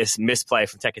 there's this misplay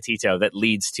from Tecatito that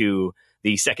leads to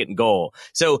the second goal.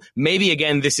 So maybe,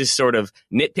 again, this is sort of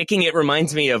nitpicking. It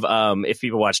reminds me of, if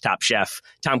people watch Top Chef,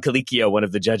 Tom Colicchio, one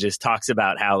of the judges, talks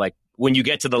about how, like, when you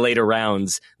get to the later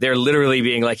rounds, they're literally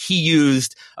being like, he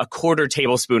used a 1/4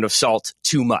 tablespoon of salt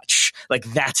too much. Like,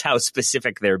 that's how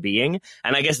specific they're being.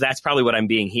 And I guess that's probably what I'm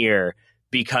being here,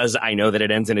 because I know that it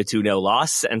ends in a 2-0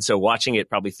 loss. And so watching it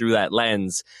probably through that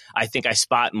lens, I think I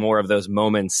spot more of those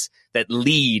moments that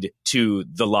lead to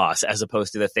the loss as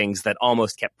opposed to the things that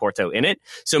almost kept Porto in it.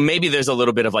 So maybe there's a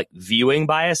little bit of like viewing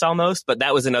bias almost, but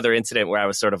that was another incident where I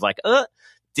was sort of like,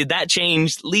 did that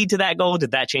change lead to that goal?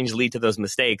 Did that change lead to those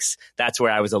mistakes? That's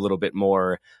where I was a little bit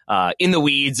more in the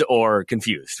weeds or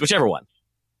confused, whichever one.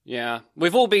 Yeah,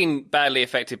 we've all been badly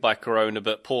affected by Corona,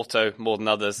 but Porto more than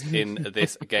others in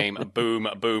this game. Boom,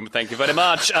 boom. Thank you very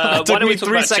much. It took me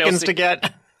 3 seconds to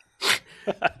get.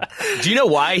 Do you know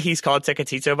why he's called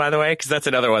Tecatito, by the way? Because that's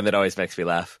another one that always makes me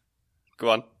laugh.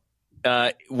 Go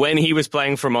on. When he was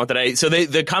playing for Monterrey, so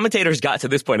the commentators got to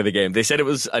this point of the game. They said it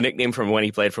was a nickname from when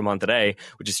he played for Monterrey,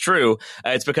 which is true.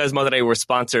 It's because Monterrey were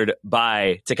sponsored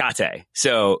by Tecate.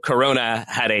 So Corona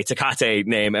had a Tecate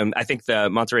name, and I think the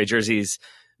Monterrey jerseys,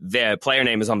 the player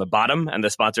name is on the bottom and the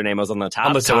sponsor name was on the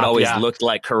top. So it always looked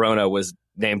like Corona was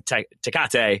named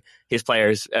Tecate. His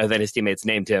players, then his teammates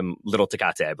named him Little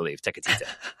Tecate, I believe, Tecatito.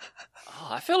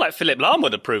 I feel like Philip Lahm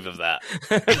would approve of that.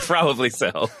 Probably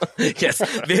so. Yes.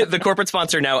 The corporate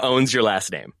sponsor now owns your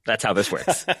last name. That's how this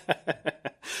works.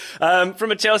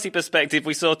 From a Chelsea perspective,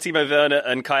 we saw Timo Werner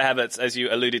and Kai Havertz, as you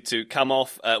alluded to, come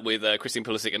off with Christian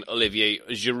Pulisic and Olivier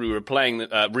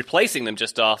Giroud replacing them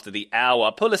just after the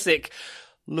hour. Pulisic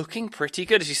looking pretty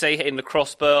good, as you say, hitting the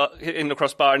crossbar,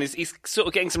 and he's sort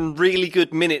of getting some really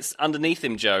good minutes underneath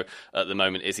him, Joe, at the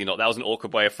moment, is he not? That was an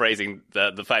awkward way of phrasing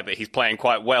the fact that he's playing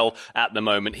quite well at the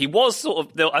moment. He was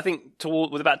sort of, I think,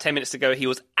 with about 10 minutes to go, he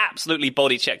was absolutely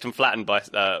body checked and flattened by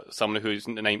someone whose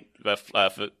name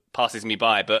passes me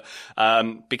by, but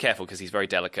be careful because he's very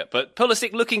delicate. But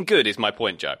Pulisic looking good is my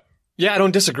point, Joe. Yeah, I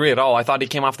don't disagree at all. I thought he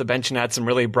came off the bench and had some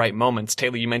really bright moments.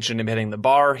 Taylor, you mentioned him hitting the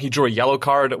bar. He drew a yellow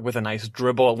card with a nice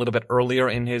dribble a little bit earlier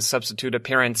in his substitute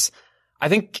appearance. I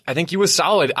think he was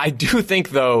solid. I do think,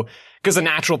 though, because the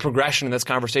natural progression in this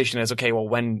conversation is, okay, well,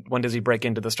 when does he break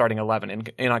into the starting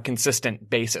 11 in a consistent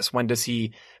basis? When does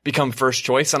he become first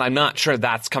choice? And I'm not sure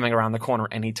that's coming around the corner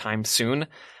anytime soon.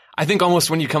 I think almost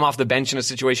when you come off the bench in a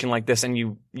situation like this and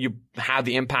you have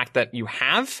the impact that you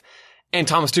have, and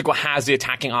Thomas Tuchel has the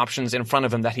attacking options in front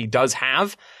of him that he does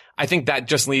have, I think that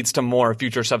just leads to more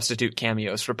future substitute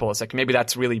cameos for Pulisic. Maybe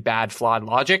that's really bad, flawed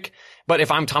logic. But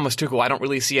if I'm Thomas Tuchel, I don't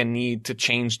really see a need to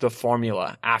change the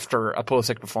formula after a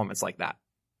Pulisic performance like that.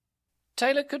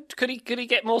 Taylor, could he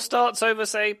get more starts over,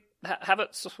 say,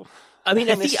 Havertz? I mean,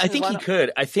 I think he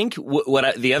could. I think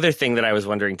the other thing that I was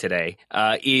wondering today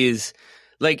is,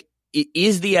 like,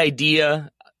 is the idea...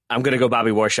 I'm going to go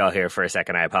Bobby Warshaw here for a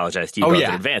second. I apologize to you both in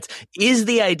advance. Is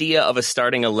the idea of a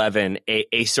starting 11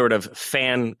 a sort of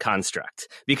fan construct?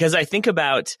 Because I think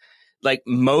about, like,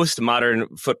 most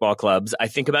modern football clubs, I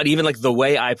think about even like the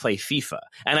way I play FIFA.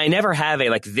 And I never have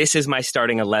this is my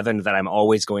starting 11 that I'm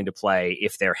always going to play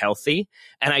if they're healthy.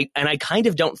 And I kind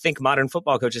of don't think modern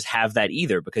football coaches have that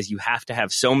either, because you have to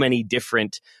have so many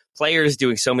different players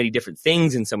doing so many different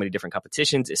things in so many different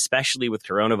competitions, especially with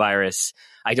coronavirus.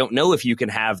 I don't know if you can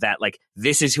have that, like,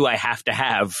 this is who I have to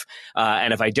have.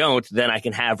 And if I don't, then I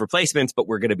can have replacements, but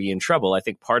we're going to be in trouble. I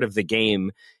think part of the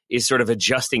game is sort of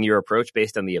adjusting your approach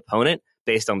based on the opponent,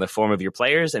 based on the form of your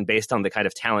players, and based on the kind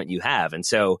of talent you have. And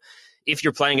so if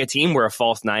you're playing a team where a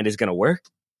false 9 is going to work,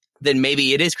 then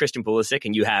maybe it is Christian Pulisic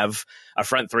and you have a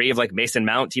front 3 of like Mason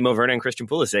Mount, Timo Werner, and Christian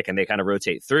Pulisic, and they kind of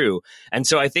rotate through. And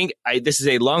so I think this is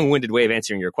a long-winded way of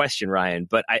answering your question, Ryan,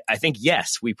 but I think,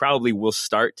 yes, we probably will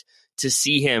start to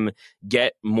see him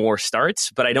get more starts,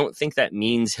 but I don't think that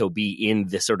means he'll be in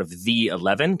the sort of the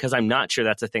 11, because I'm not sure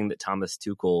that's a thing that Thomas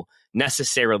Tuchel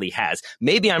necessarily has.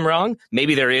 Maybe I'm wrong.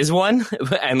 Maybe there is one.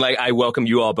 And like, I welcome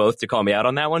you all both to call me out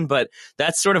on that one, but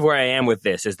that's sort of where I am with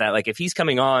this, is that like, if he's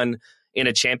coming on in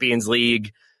a Champions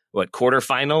League,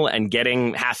 quarterfinal, and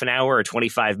getting half an hour or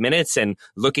 25 minutes and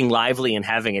looking lively and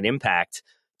having an impact,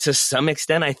 to some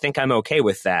extent, I think I'm okay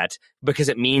with that because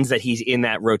it means that he's in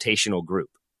that rotational group.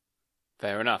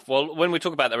 Fair enough. Well, when we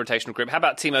talk about the rotational group, how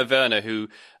about Timo Werner, who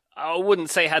I wouldn't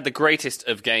say had the greatest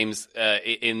of games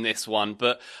in this one,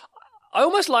 but I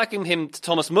almost liken him to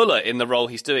Thomas Muller in the role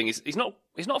he's doing. He's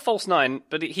not false nine,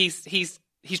 but he's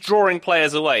drawing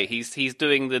players away. He's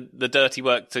doing the dirty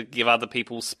work to give other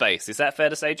people space. Is that fair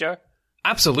to say, Joe?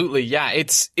 Absolutely, yeah.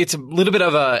 It's a little bit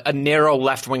of a narrow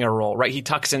left winger role, right? He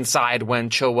tucks inside when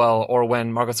Chilwell or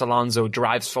when Marcos Alonso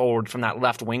drives forward from that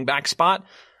left wing back spot.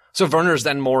 So Werner's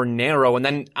then more narrow, and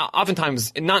then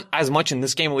oftentimes, not as much in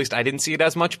this game, at least I didn't see it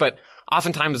as much, but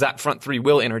oftentimes that front three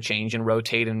will interchange and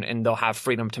rotate, and they'll have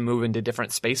freedom to move into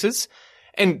different spaces.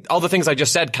 And all the things I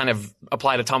just said kind of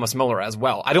apply to Thomas Muller as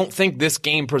well. I don't think this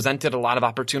game presented a lot of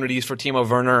opportunities for Timo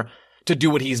Werner to do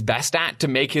what he's best at, to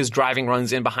make his driving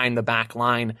runs in behind the back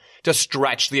line, to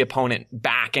stretch the opponent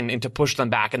back and to push them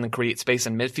back and then create space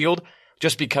in midfield,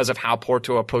 just because of how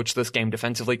Porto approached this game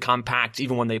defensively. Compact.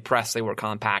 Even when they pressed, they were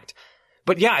compact.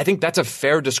 But yeah, I think that's a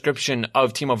fair description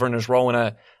of Timo Werner's role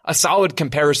and a solid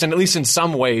comparison, at least in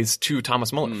some ways, to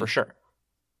Thomas Muller, for sure.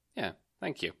 Yeah.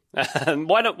 Thank you.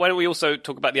 Why don't we also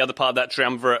talk about the other part of that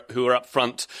triumvirate who are up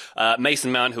front?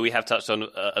 Mason Mount, who we have touched on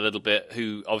a little bit,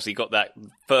 who obviously got that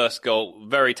first goal.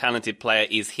 Very talented player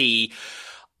is he.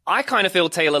 I kind of feel,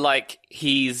 Taylor, like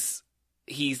he's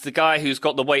the guy who's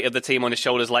got the weight of the team on his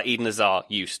shoulders like Eden Hazard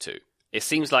used to. It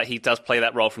seems like he does play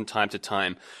that role from time to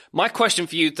time. My question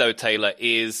for you, though, Taylor,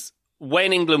 is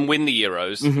when England win the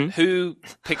Euros, who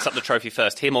picks up the trophy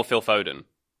first, him or Phil Foden?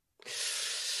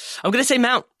 I'm going to say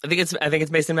Mount. I think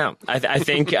it's Mason Mount. I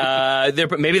think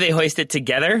maybe they hoist it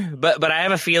together, but I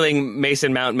have a feeling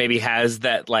Mason Mount maybe has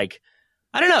that, like,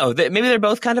 I don't know, maybe they're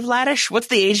both kind of laddish. What's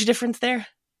the age difference there?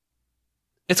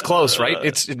 It's close, right?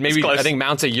 It's close. I think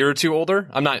Mount's a year or two older.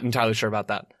 I'm not entirely sure about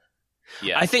that.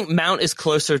 Yeah. I think Mount is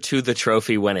closer to the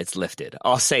trophy when it's lifted.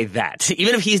 I'll say that.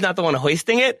 Even if he's not the one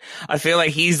hoisting it, I feel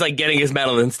like he's like getting his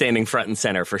medal and standing front and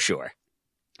center for sure.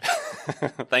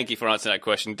 Thank you for answering that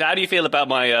question. How do you feel about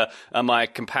my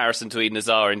comparison to Eden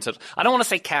Hazard? I don't want to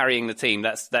say carrying the team.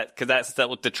 That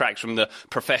would detract from the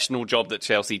professional job that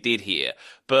Chelsea did here.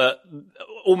 But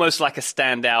almost like a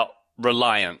standout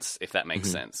reliance, if that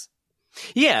makes sense.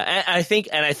 Yeah, I think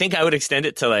I would extend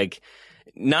it to, like,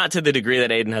 not to the degree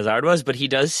that Eden Hazard was, but he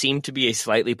does seem to be a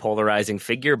slightly polarizing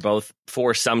figure, both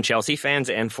for some Chelsea fans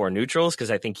and for neutrals, because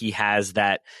I think he has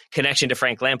that connection to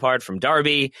Frank Lampard from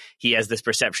Derby. He has this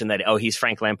perception that, he's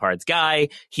Frank Lampard's guy.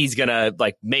 He's going to,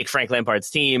 like, make Frank Lampard's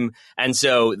team. And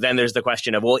so then there's the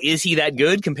question of, well, is he that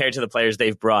good compared to the players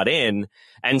they've brought in?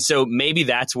 And so maybe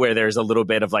that's where there's a little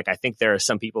bit of, like, I think there are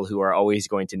some people who are always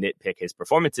going to nitpick his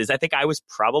performances. I think I was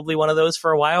probably one of those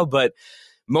for a while, but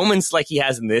moments like he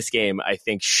has in this game, I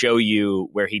think, show you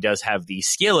where he does have the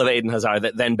skill of Eden Hazard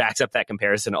that then backs up that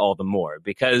comparison all the more.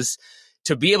 Because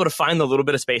to be able to find the little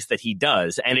bit of space that he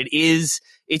does, and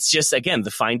it's just, again,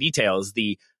 the fine details,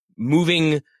 the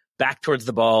moving back towards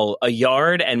the ball a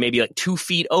yard and maybe like 2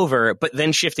 feet over, but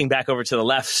then shifting back over to the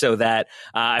left so that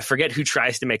I forget who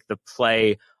tries to make the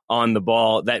play on the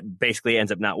ball that basically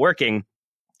ends up not working.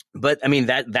 But I mean,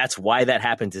 that's why that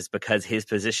happens, is because his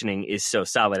positioning is so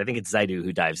solid. I think it's Zaidu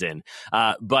who dives in.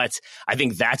 But I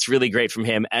think that's really great from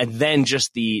him. And then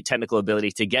just the technical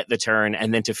ability to get the turn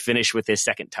and then to finish with his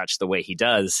second touch the way he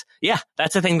does. Yeah,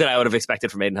 that's a thing that I would have expected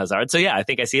from Eden Hazard. So yeah, I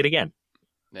think I see it again.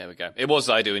 There we go. It was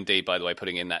Zaidu indeed, by the way,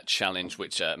 putting in that challenge,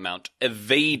 which Mount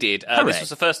evaded. This was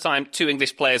the first time two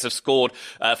English players have scored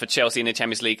for Chelsea in the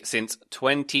Champions League since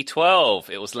 2012.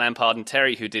 It was Lampard and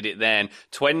Terry who did it then.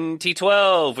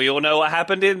 2012. We all know what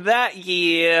happened in that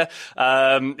year.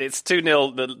 It's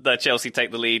 2-0 that Chelsea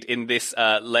take the lead in this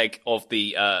leg of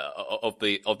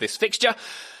this fixture.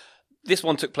 This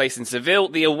one took place in Seville.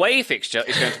 The away fixture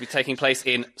is going to be taking place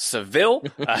in Seville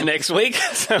next week,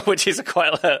 which is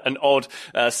quite an odd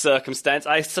circumstance.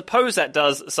 I suppose that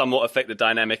does somewhat affect the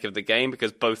dynamic of the game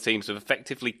because both teams have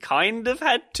effectively kind of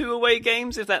had two away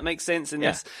games, if that makes sense,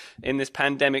 in this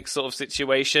pandemic sort of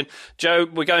situation. Joe,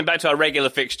 we're going back to our regular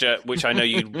fixture, which I know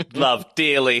you love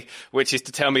dearly, which is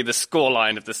to tell me the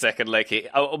scoreline of the second leg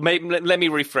here. Let me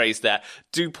rephrase that.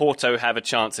 Do Porto have a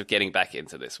chance of getting back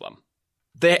into this one?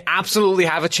 They absolutely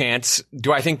have a chance.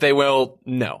 Do I think they will?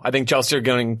 No. I think Chelsea are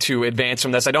going to advance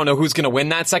from this. I don't know who's going to win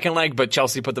that second leg, but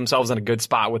Chelsea put themselves in a good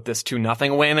spot with this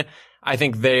 2-0 win. I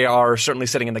think they are certainly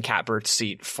sitting in the catbird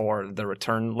seat for the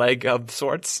return leg of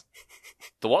sorts.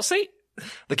 The what seat?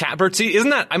 the catbird seat. Isn't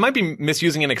that, I might be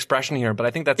misusing an expression here, but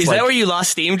I think that's Is that where you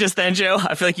lost steam just then, Joe?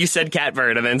 I feel like you said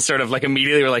catbird and then sort of like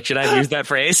immediately were like, should I use that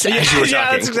phrase? As you were yeah,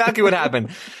 talking. that's exactly what happened.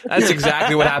 That's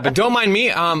exactly what happened. Don't mind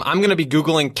me. I'm going to be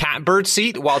Googling catbird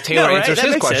seat while Taylor No, right? answers That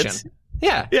his makes question. sense.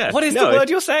 Yeah. What is the word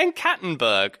you're saying?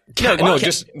 Kattenberg.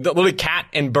 Just literally cat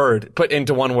and bird put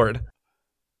into one word.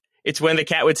 It's when the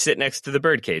cat would sit next to the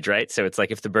bird cage, right? So it's like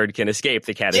if the bird can escape,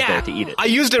 the cat is there to eat it. I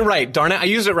used it right, darn it. I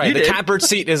used it right. You The did. catbird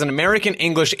seat is an American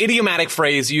English idiomatic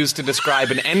phrase used to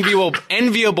describe an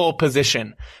enviable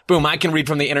position. Boom, I can read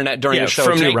from the internet during the show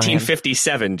from too, Ryan.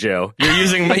 1957, Joe.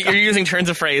 You're using turns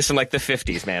of phrase from like the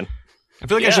 50s, man. I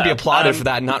feel like I should be applauded for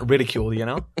that, not ridiculed, you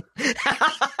know?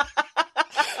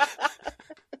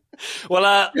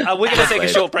 Well, we're going to take a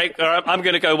short break. Or I'm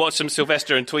going to go watch some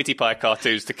Sylvester and Tweety Pie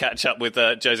cartoons to catch up with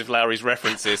Joseph Lowry's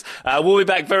references. We'll be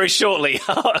back very shortly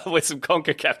with some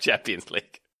CONCACAF Champions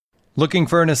League. Looking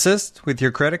for an assist with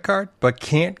your credit card, but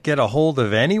can't get a hold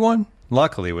of anyone?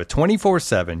 Luckily, with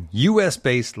 24/7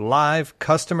 U.S.-based live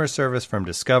customer service from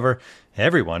Discover,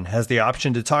 everyone has the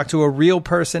option to talk to a real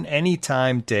person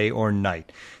anytime, day or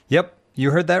night. Yep,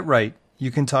 you heard that right. You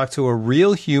can talk to a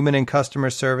real human in customer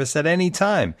service at any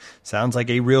time. Sounds like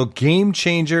a real game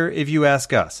changer if you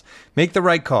ask us. Make the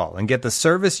right call and get the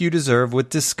service you deserve with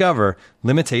Discover.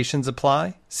 Limitations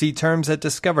apply. See terms at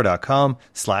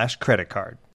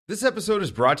discover.com/creditcard. This episode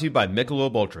is brought to you by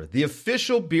Michelob Ultra, the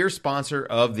official beer sponsor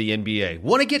of the NBA.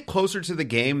 Want to get closer to the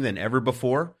game than ever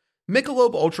before?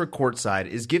 Michelob Ultra Courtside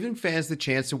is giving fans the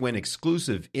chance to win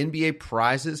exclusive NBA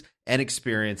prizes and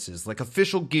experiences like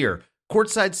official gear,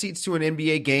 courtside seats to an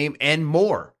NBA game, and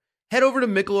more. Head over to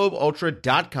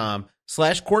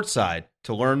MichelobUltra.com/courtside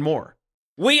to learn more.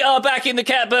 We are back in the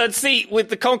catbird seat with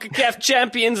the CONCACAF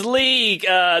Champions League.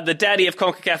 The daddy of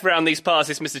CONCACAF round these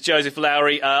passes, Mr. Joseph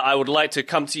Lowry. I would like to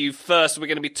come to you first. We're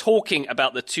going to be talking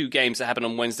about the two games that happened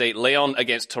on Wednesday. Leon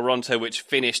against Toronto, which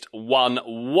finished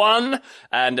 1-1.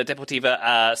 And Deportiva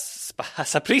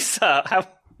Saprissa.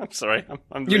 I'm sorry.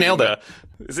 You nailed it.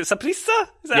 Is it Saprissa?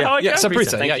 Is that how I go? Yeah,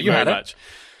 Saprissa. Thank Yeah, you you very had it. much.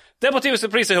 Deportivo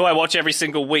Saprissa, who I watch every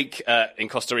single week in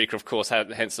Costa Rica, of course,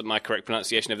 hence my correct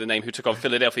pronunciation of the name, who took on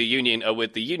Philadelphia Union,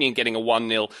 with the Union getting a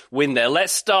 1-0 win there.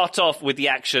 Let's start off with the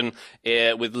action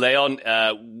with Leon,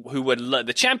 who were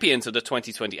the champions of the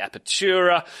 2020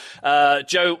 Apertura.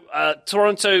 Joe,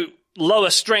 Toronto,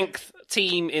 lower strength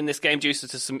team in this game due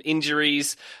to some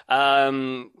injuries.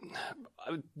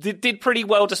 Did pretty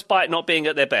well despite not being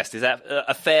at their best. Is that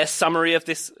a fair summary of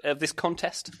this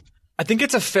contest? I think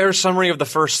it's a fair summary of the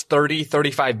first 30,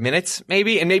 35 minutes,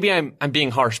 maybe. And maybe I'm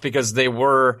being harsh because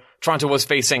Toronto was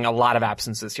facing a lot of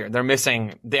absences here. They're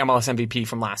missing the MLS MVP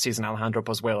from last season, Alejandro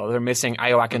Pozuelo. They're missing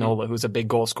Ayo Akinola, who's a big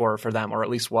goal scorer for them, or at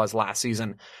least was last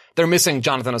season. They're missing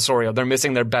Jonathan Osorio. They're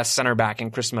missing their best center back in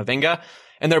Chris Mavinga.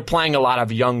 And they're playing a lot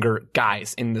of younger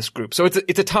guys in this group. So it's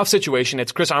a tough situation.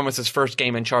 It's Chris Armas' first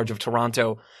game in charge of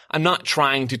Toronto. I'm not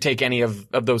trying to take any of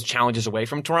those challenges away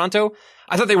from Toronto.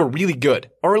 I thought they were really good,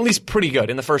 or at least pretty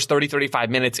good in the first 30, 35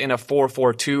 minutes in a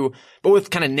 4-4-2, but with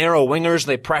kind of narrow wingers.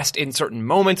 They pressed in certain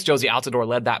moments. Josie Altidore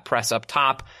led that press up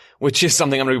top, which is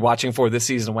something I'm going to be watching for this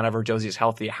season whenever Josie is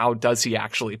healthy. How does he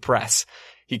actually press?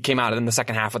 He came out in the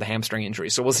second half with a hamstring injury,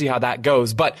 so we'll see how that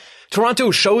goes. But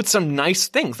Toronto showed some nice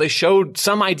things. They showed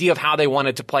some idea of how they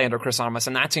wanted to play under Chris Armas,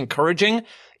 and that's encouraging,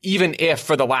 even if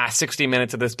for the last 60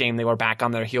 minutes of this game they were back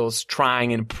on their heels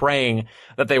trying and praying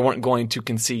that they weren't going to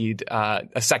concede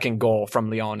a second goal from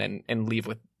Lyon and leave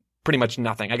with pretty much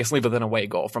nothing. I guess leave with an away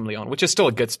goal from Lyon, which is still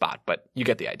a good spot, but you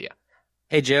get the idea.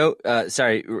 Hey, Joe,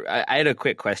 sorry, I had a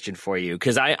quick question for you,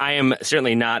 because I am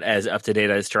certainly not as up-to-date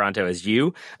as Toronto as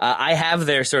you. I have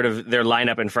their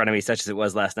lineup in front of me, such as it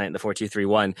was last night in the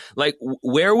 4-2-3-1. Like,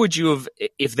 where would you have,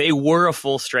 if they were a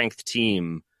full-strength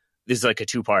team, this is like a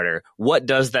two-parter, what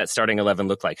does that starting 11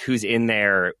 look like? Who's in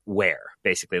there where,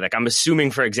 basically? Like, I'm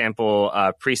assuming, for example,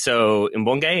 Priso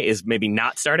Mbonge is maybe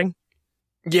not starting?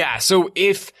 Yeah, so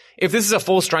if this is a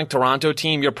full-strength Toronto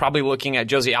team, you're probably looking at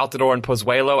Josie Altidore and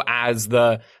Pozuelo as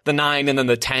the 9 and then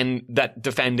the 10 that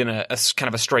defend in a kind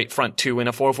of a straight front 2 in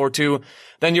a 4-4-2.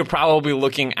 Then you're probably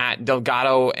looking at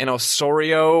Delgado and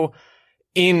Osorio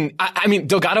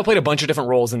Delgado played a bunch of different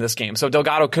roles in this game. So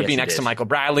Delgado could be next to Michael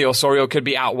Bradley. Osorio could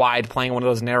be out wide playing one of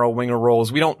those narrow winger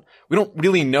roles. We don't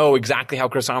really know exactly how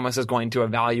Chris Armas is going to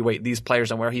evaluate these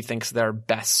players and where he thinks they're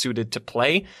best suited to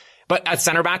play. But at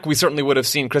center back, we certainly would have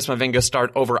seen Chris Mavinga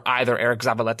start over either Eric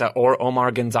Zavaleta or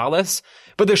Omar Gonzalez.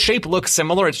 But the shape looks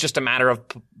similar. It's just a matter of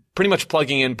pretty much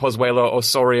plugging in Pozuelo,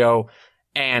 Osorio,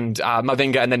 and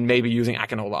Mavinga, and then maybe using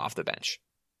Akinola off the bench.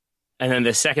 And then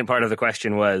the second part of the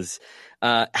question was,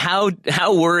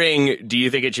 How worrying do you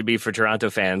think it should be for Toronto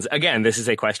fans? Again, this is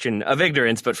a question of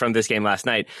ignorance, but from this game last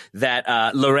night, that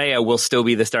Laryea will still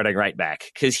be the starting right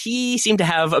back, because he seemed to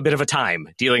have a bit of a time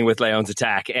dealing with Leon's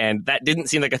attack, and that didn't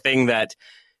seem like a thing that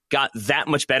got that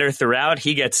much better throughout.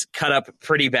 He gets cut up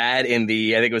pretty bad in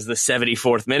I think it was the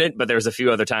 74th minute, but there was a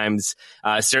few other times,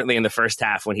 certainly in the first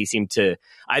half, when he seemed to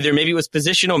either, maybe it was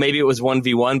positional, maybe it was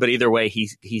 1v1, but either way,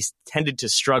 he's tended to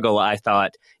struggle, I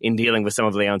thought, in dealing with some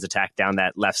of Leon's attack down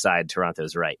that left side,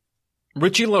 Toronto's right.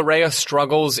 Richie Laryea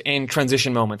struggles in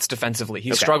transition moments defensively.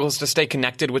 He struggles to stay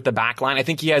connected with the back line. I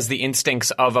think he has the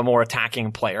instincts of a more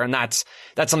attacking player, and that's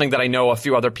something that I know a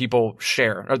few other people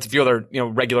share, or a few other,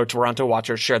 regular Toronto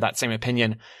watchers share that same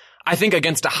opinion. I think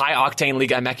against a high-octane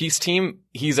Liga MX team,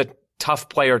 he's a tough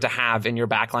player to have in your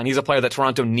back line. He's a player that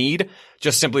Toronto need,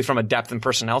 just simply from a depth and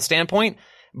personnel standpoint.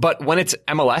 But when it's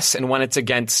MLS and when it's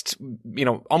against,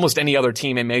 almost any other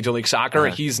team in Major League Soccer,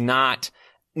 he's not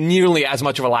nearly as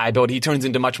much of a liability. He turns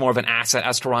into much more of an asset,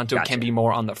 as Toronto can be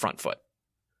more on the front foot.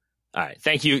 All right.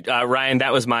 Thank you, Ryan.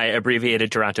 That was my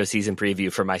abbreviated Toronto season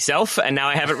preview for myself, and now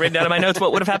I have it written down in my notes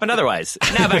what would have happened otherwise.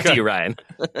 Now back to you, Ryan.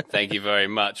 Thank you very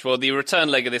much. Well, the return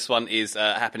leg of this one is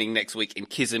happening next week in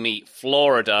Kissimmee,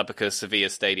 Florida, because Sevilla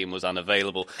Stadium was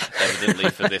unavailable, evidently,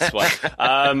 for this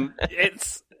one.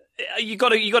 You got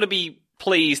to be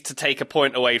pleased to take a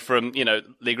point away from,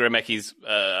 Liga MX's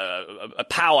a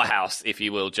powerhouse, if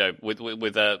you will, Joe,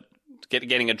 with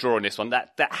getting a draw in this one. That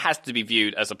has to be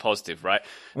viewed as a positive, right?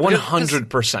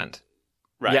 100%.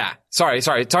 Right. Yeah. Sorry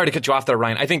to cut you off there,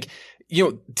 Ryan. I think,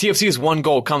 TFC's one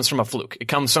goal comes from a fluke. It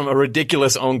comes from a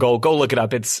ridiculous own goal. Go look it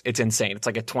up. It's insane. It's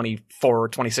like a 24 or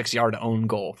 26 yard own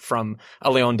goal from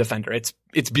a Leon defender. It's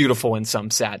beautiful in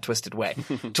some sad, twisted way.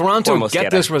 Toronto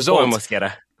get this result.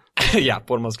 Yeah,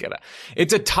 por Mosquera.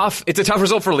 It's a tough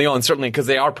result for Leon, certainly, because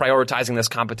they are prioritizing this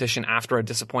competition after a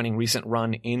disappointing recent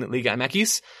run in Liga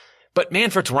MX. But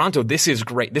man, for Toronto, this is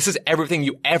great. This is everything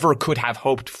you ever could have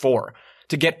hoped for.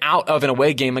 To get out of an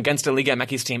away game against a Liga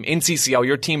MX team in CCL,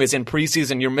 your team is in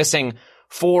preseason, you're missing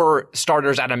 4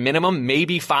 starters at a minimum,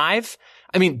 maybe 5.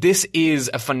 I mean, this is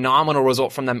a phenomenal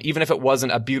result from them, even if it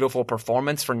wasn't a beautiful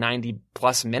performance for 90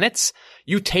 plus minutes.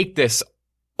 You take this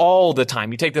all the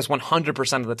time. You take this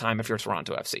 100% of the time if you're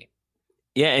Toronto FC.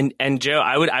 Yeah, and Joe,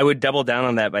 I would double down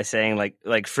on that by saying,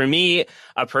 like for me,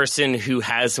 a person who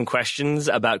has some questions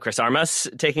about Chris Armas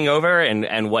taking over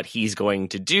and what he's going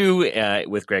to do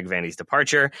with Greg Vanney's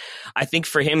departure, I think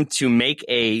for him to make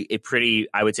a pretty,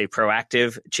 I would say,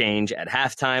 proactive change at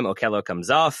halftime. Okello comes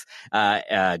off,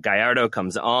 Gallardo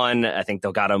comes on. I think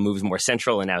Delgado moves more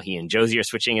central, and now he and Josie are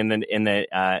switching in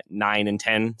the 9 and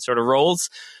 10 sort of roles.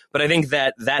 But I think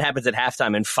that happens at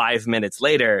halftime, and 5 minutes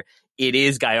later, it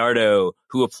is Gallardo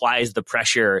who applies the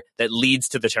pressure that leads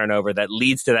to the turnover, that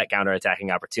leads to that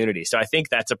counterattacking opportunity. So I think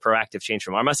that's a proactive change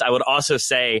from Armas. I would also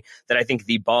say that I think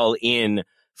the ball in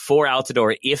for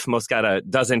Altidore, if Mosquera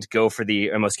doesn't go for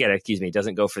the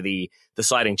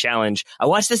sliding challenge. I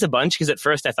watched this a bunch because at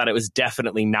first I thought it was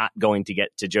definitely not going to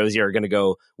get to Josie or going to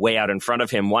go way out in front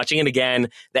of him. Watching it again,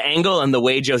 the angle and the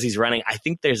way Josie's running, I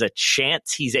think there's a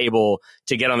chance he's able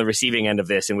to get on the receiving end of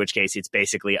this, in which case it's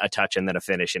basically a touch and then a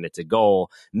finish and it's a goal.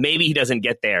 Maybe he doesn't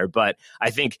get there, but I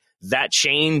think that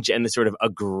change and the sort of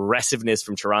aggressiveness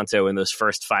from Toronto in those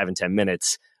first 5 and 10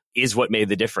 minutes is what made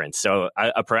the difference. So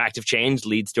a proactive change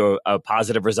leads to a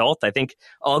positive result. I think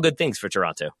all good things for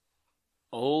Toronto.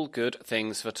 All good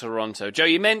things for Toronto. Joe,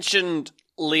 you mentioned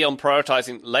Leon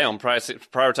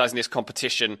prioritizing this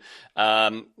competition.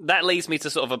 That leads me to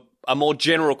sort of a more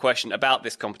general question about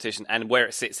this competition and where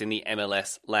it sits in the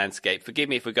MLS landscape. Forgive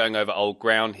me if we're going over old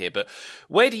ground here, but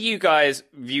where do you guys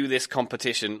view this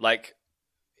competition? Like,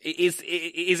 is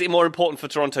it more important for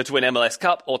Toronto to win MLS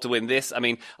Cup or to win this? I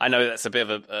mean, I know that's a bit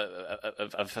of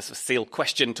a sealed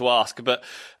question to ask, but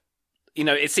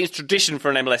it seems tradition for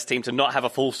an MLS team to not have a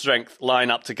full strength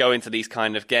lineup to go into these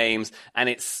kind of games, and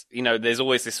it's there's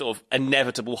always this sort of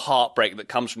inevitable heartbreak that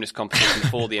comes from this competition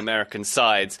for the American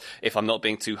sides. If I'm not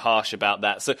being too harsh about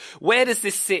that, so where does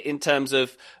this sit in terms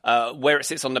of where it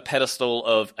sits on the pedestal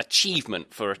of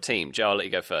achievement for a team? Joe, I'll let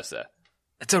you go first there.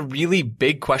 It's a really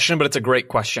big question, but it's a great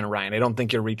question, Ryan. I don't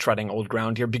think you're retreading old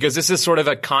ground here because this is sort of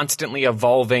a constantly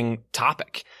evolving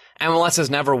topic. MLS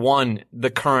has never won the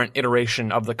current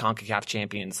iteration of the CONCACAF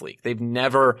Champions League. They've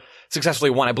never successfully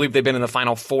won. I believe they've been in the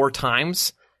final 4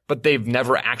 times, but they've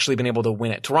never actually been able to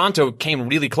win it. Toronto came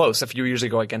really close a few years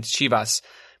ago against Chivas,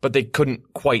 but they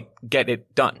couldn't quite get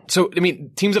it done. So, I mean,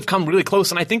 teams have come really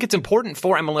close, and I think it's important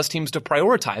for MLS teams to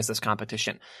prioritize this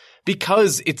competition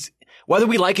because it's, whether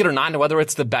we like it or not, and whether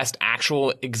it's the best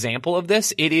actual example of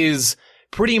this, it is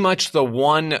pretty much the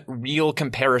one real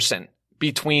comparison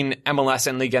between MLS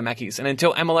and Liga MX. And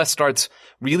until MLS starts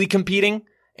really competing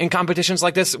in competitions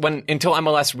like this, until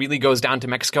MLS really goes down to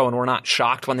Mexico and we're not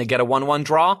shocked when they get a 1-1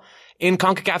 draw in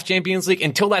CONCACAF Champions League,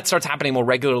 until that starts happening more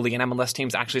regularly and MLS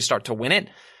teams actually start to win it,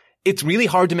 it's really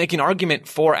hard to make an argument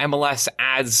for MLS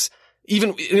as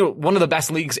even one of the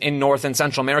best leagues in North and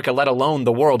Central America, let alone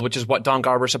the world, which is what Don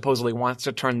Garber supposedly wants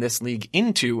to turn this league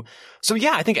into. So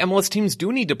yeah, I think MLS teams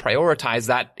do need to prioritize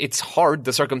that. It's hard.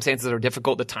 The circumstances are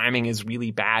difficult. The timing is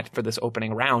really bad for this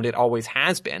opening round. It always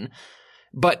has been.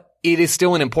 But it is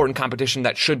still an important competition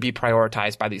that should be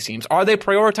prioritized by these teams. Are they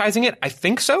prioritizing it? I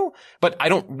think so, but I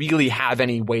don't really have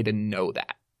any way to know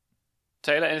that.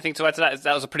 Taylor, anything to add to that?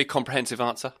 That was a pretty comprehensive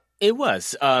answer. It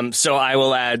was. So I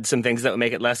will add some things that would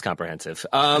make it less comprehensive.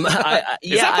 I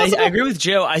agree with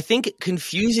Joe. I think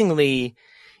confusingly,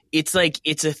 it's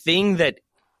a thing that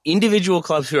individual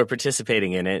clubs who are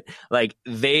participating in it,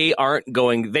 they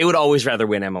would always rather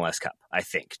win MLS Cup, I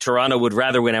think. Toronto would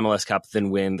rather win MLS Cup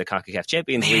than win the CONCACAF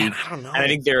Champions League. I don't know. And I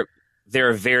think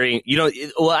they're varying,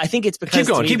 I think it's because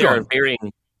keep going.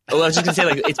 Varying. Well, I was just going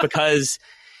to say, it's because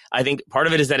I think part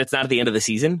of it is that it's not at the end of the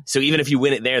season. So even if you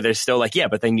win it there, there's still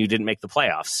but then you didn't make the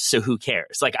playoffs. So who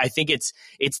cares? I think it's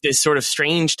this sort of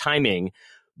strange timing,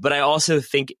 but I also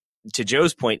think, to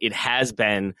Joe's point, it has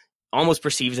been almost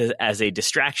perceived as a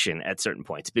distraction at certain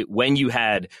points. But when you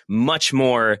had much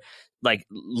more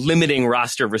limiting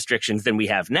roster restrictions than we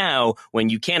have now, when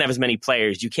you can't have as many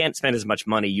players, you can't spend as much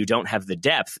money, you don't have the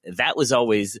depth, that was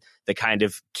always the kind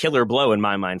of killer blow in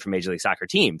my mind for Major League Soccer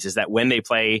teams, is that when they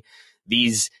play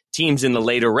these teams in the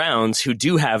later rounds who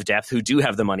do have depth, who do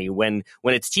have the money, when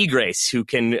it's Tigres who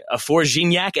can afford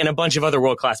Gignac and a bunch of other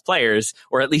world-class players,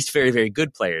 or at least very, very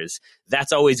good players,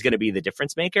 that's always going to be the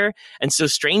difference maker. And so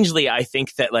strangely, I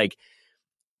think that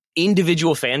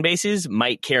individual fan bases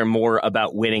might care more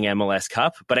about winning MLS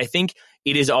Cup, but I think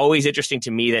it is always interesting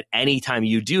to me that anytime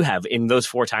you do have, in those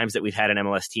 4 times that we've had an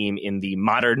MLS team in the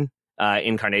modern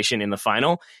incarnation in the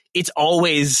final, it's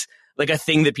always a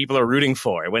thing that people are rooting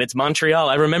for. When it's Montreal,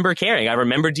 I remember caring. I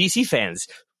remember DC fans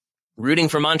rooting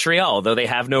for Montreal, though they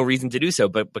have no reason to do so,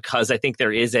 but because I think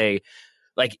there is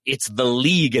it's the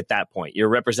league at that point. You're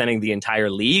representing the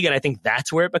entire league, and I think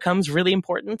that's where it becomes really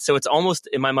important. So it's almost,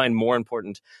 in my mind, more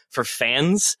important for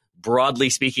fans, broadly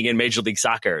speaking, in Major League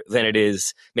Soccer than it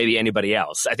is maybe anybody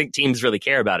else. I think teams really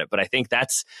care about it, but I think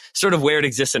that's sort of where it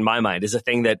exists in my mind, is a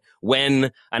thing that when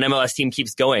an MLS team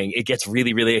keeps going, it gets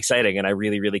really, really exciting, and I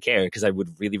really, really care, because I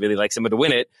would really, really like someone to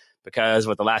win it, because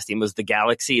the last team was the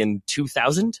Galaxy in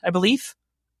 2000, I believe.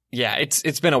 Yeah,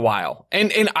 it's been a while.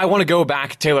 And I want to go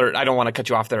back, Taylor, I don't want to cut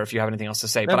you off there if you have anything else to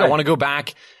say, but I want to go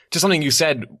back to something you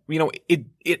said.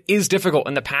 It is difficult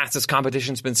in the past. This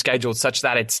competition's been scheduled such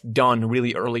that it's done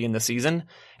really early in the season.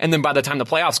 And then by the time the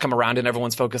playoffs come around and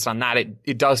everyone's focused on that,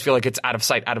 it does feel like it's out of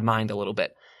sight, out of mind a little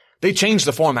bit. They changed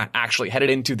the format actually headed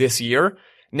into this year.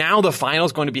 Now the final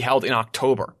is going to be held in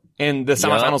October. And the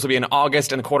semifinals will be in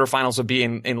August, and the quarterfinals will be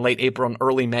in late April and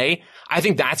early May. I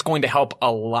think that's going to help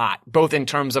a lot, both in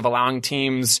terms of allowing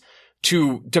teams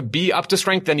to be up to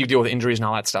strength. Then you deal with injuries and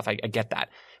all that stuff. I get that.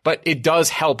 But it does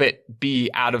help it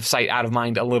be out of sight, out of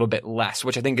mind a little bit less,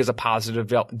 which I think is a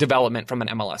positive development from an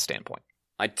MLS standpoint.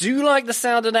 I do like the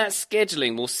sound of that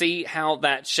scheduling. We'll see how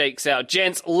that shakes out.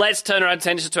 Gents, let's turn our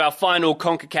attention to our final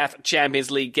CONCACAF Champions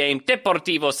League game.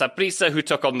 Deportivo Saprissa, who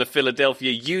took on the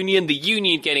Philadelphia Union. The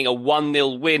Union getting a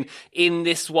 1-0 win in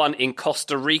this one in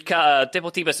Costa Rica.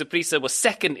 Deportivo Saprissa was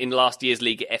second in last year's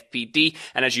league at FPD.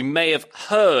 And as you may have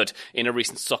heard in a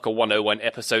recent Soccer 101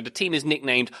 episode, the team is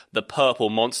nicknamed the Purple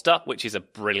Monster, which is a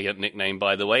brilliant nickname,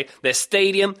 by the way. Their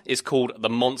stadium is called the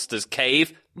Monsters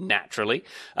Cave. Naturally.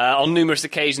 On numerous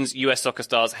occasions, US soccer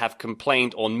stars have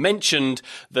complained or mentioned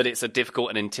that it's a difficult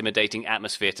and intimidating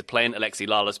atmosphere to play in, Alexi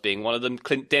Lalas being one of them,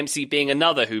 Clint Dempsey being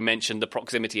another, who mentioned the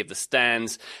proximity of the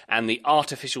stands and the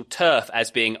artificial turf as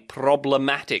being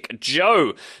problematic.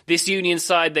 Joe, this Union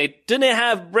side, they didn't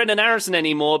have Brendan Aronson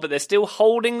anymore, but they're still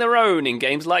holding their own in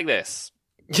games like this.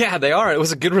 Yeah, they are. It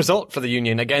was a good result for the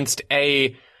Union against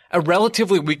a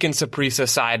relatively weakened Saprissa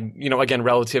side, again,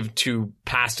 relative to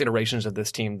past iterations of this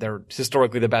team. They're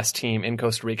historically the best team in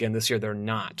Costa Rica, and this year they're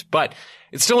not. But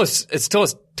it's still a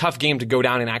tough game to go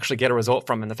down and actually get a result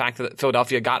from. And the fact that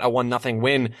Philadelphia got a 1-0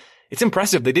 win, it's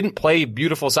impressive. They didn't play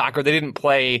beautiful soccer. They didn't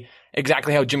play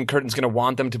exactly how Jim Curtin's going to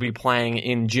want them to be playing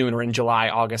in June or in July,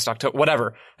 August, October,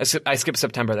 whatever. I skipped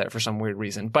September there for some weird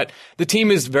reason. But the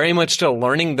team is very much still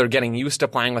learning. They're getting used to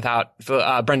playing without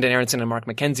Brendan Aronson and Mark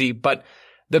McKenzie. But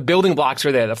the building blocks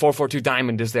are there. The 4-4-2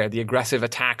 diamond is there. The aggressive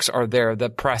attacks are there. The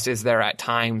press is there at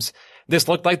times. This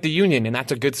looked like the Union, and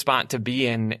that's a good spot to be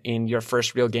in your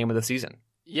first real game of the season.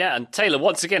 Yeah, and Taylor,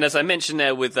 once again, as I mentioned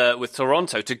there with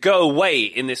Toronto, to go away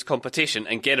in this competition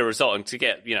and get a result and to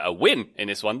get a win in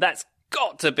this one, that's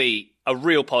got to be a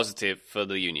real positive for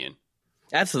the Union.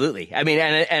 Absolutely. I mean,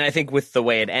 and I think with the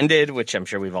way it ended, which I'm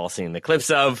sure we've all seen the clips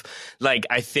of, like,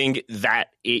 I think that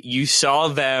you saw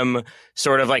them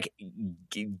sort of like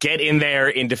get in there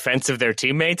in defense of their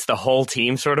teammates. The whole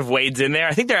team sort of wades in there.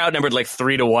 I think they're outnumbered like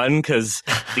 3-1 because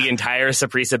the entire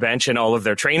Saprissa bench and all of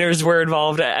their trainers were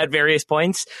involved at various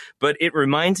points. But it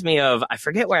reminds me of, I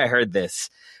forget where I heard this,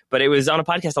 but it was on a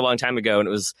podcast a long time ago. And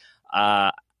it was,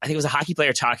 I think it was a hockey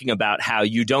player talking about how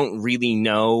you don't really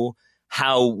know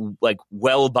how like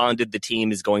well bonded the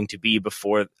team is going to be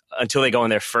until they go on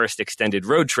their first extended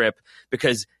road trip,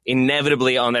 because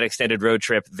inevitably on that extended road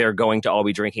trip, they're going to all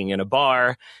be drinking in a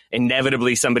bar.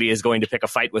 Inevitably, somebody is going to pick a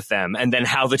fight with them. And then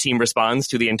how the team responds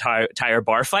to the entire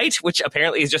bar fight, which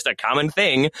apparently is just a common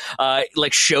thing,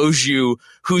 like shows you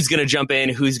who's going to jump in,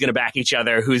 who's going to back each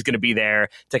other, who's going to be there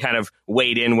to kind of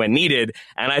wade in when needed.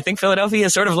 And I think Philadelphia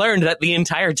has sort of learned that the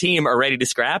entire team are ready to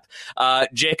scrap.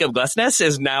 Jacob Glesnes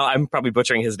is now, I'm probably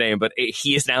butchering his name, but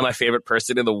he is now my favorite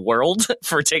person in the world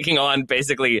for taking on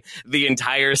basically the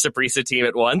entire Saprissa team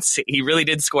at once. He really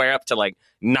did square up to like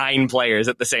 9 players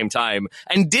at the same time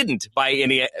and didn't buy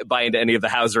into any of the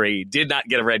housery, did not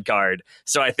get a red card.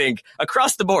 So I think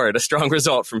across the board, a strong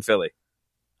result from Philly.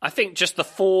 I think just the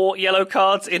 4 yellow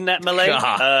cards in that melee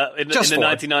in the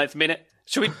 99th minute.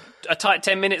 Should we a tight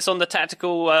 10 minutes on the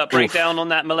tactical breakdown on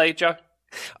that melee, Joe?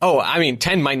 Oh, I mean,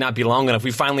 10 might not be long enough.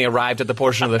 We finally arrived at the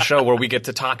portion of the show where we get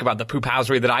to talk about the poop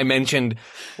housery that I mentioned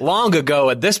long ago.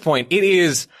 At this point, it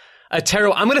is a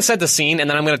terrible... I'm going to set the scene, and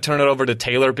then I'm going to turn it over to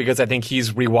Taylor because I think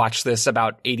he's rewatched this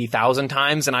about 80,000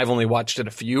 times, and I've only watched it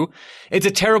a few. It's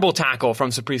a terrible tackle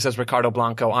from Saprissa's Ricardo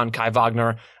Blanco on Kai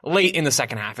Wagner late in the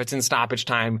second half. It's in stoppage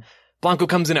time. Blanco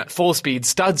comes in at full speed,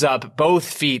 studs up, both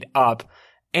feet up,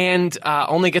 and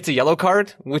only gets a yellow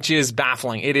card, which is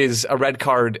baffling. It is a red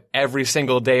card every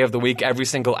single day of the week, every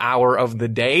single hour of the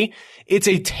day. It's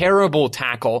a terrible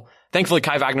tackle. Thankfully,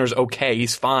 Kai Wagner's okay.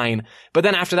 He's fine. But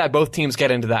then after that, both teams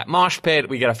get into that mosh pit.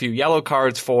 We get a few yellow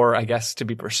cards, 4, I guess, to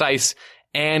be precise.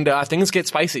 And things get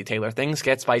spicy, Taylor. Things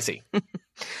get spicy.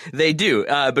 They do,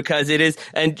 because it is.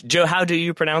 And Joe, how do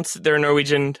you pronounce their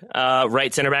Norwegian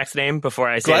right center back's name before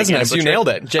I say Glesnes, it again? You nailed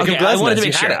it. Jacob Glesnes.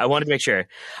 I wanted to make sure.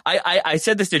 I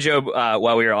said this to Joe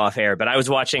while we were off air, but I was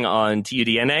watching on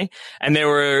TUDNA, and there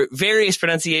were various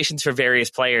pronunciations for various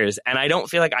players, and I don't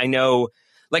feel like I know.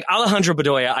 Like Alejandro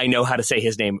Bedoya, I know how to say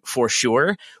his name for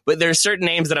sure, but there's certain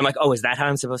names that I'm like, oh, is that how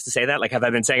I'm supposed to say that? Like, have I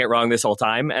been saying it wrong this whole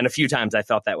time? And a few times I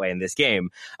felt that way in this game.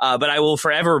 But I will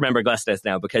forever remember Glesnes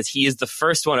now because he is the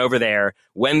first one over there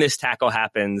when this tackle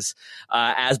happens.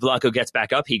 As Blanco gets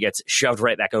back up, he gets shoved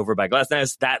right back over by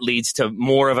Glesnes. That leads to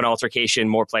more of an altercation,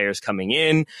 more players coming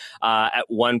in. At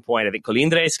one point, I think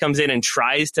Colindres comes in and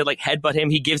tries to like headbutt him.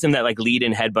 He gives him that like lead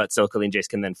in headbutt so Colindres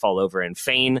can then fall over and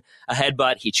feign a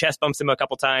headbutt. He chest bumps him a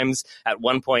couple times. At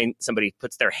one point, somebody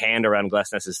puts their hand around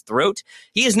Glesnes's throat.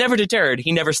 He is never deterred.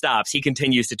 He never stops. He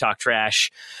continues to talk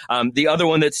trash. The other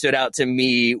one that stood out to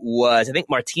me was, I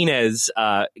think Martinez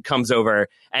comes over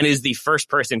and is the first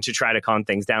person to try to calm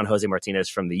things down, Jose Martinez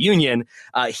from the Union.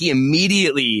 He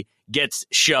immediately gets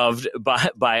shoved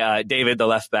by David, the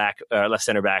left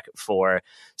center back for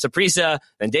Saprissa.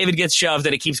 Then David gets shoved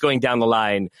and it keeps going down the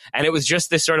line. And it was just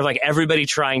this sort of like everybody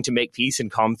trying to make peace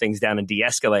and calm things down and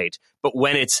de-escalate. But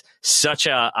when it's such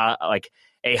a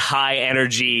high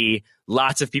energy,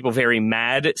 lots of people very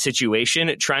mad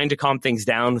situation, trying to calm things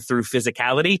down through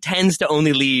physicality tends to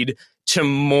only lead to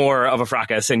more of a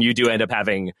fracas, and you do end up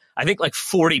having, I think, like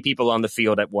 40 people on the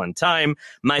field at one time.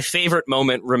 My favorite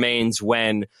moment remains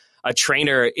when a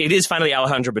trainer, it is finally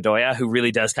Alejandro Bedoya, who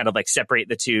really does kind of like separate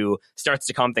the two, starts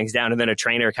to calm things down, and then a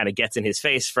trainer kind of gets in his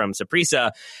face from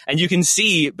Saprissa, and you can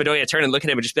see Bedoya turn and look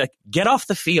at him and just be like, get off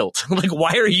the field. Like,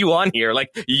 why are you on here?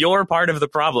 Like, you're part of the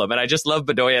problem. And I just love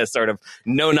Bedoya's sort of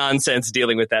no-nonsense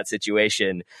dealing with that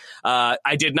situation.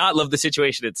 I did not love the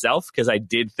situation itself, because I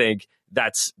did think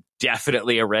that's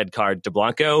definitely a red card to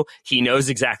Blanco. He knows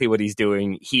exactly what he's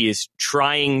doing. He is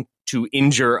trying to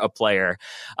injure a player.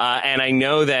 And I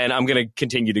know then, I'm going to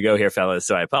continue to go here, fellas,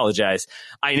 so I apologize.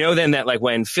 I know then that like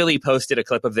when Philly posted a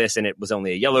clip of this and it was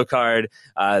only a yellow card,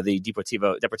 the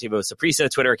Deportivo Saprissa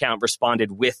Twitter account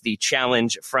responded with the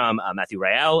challenge from Matthew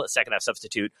Rael, a second half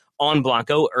substitute, on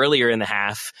Blanco earlier in the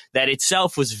half that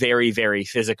itself was very, very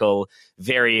physical,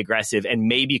 very aggressive, and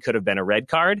maybe could have been a red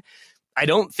card. I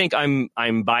don't think I'm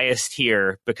biased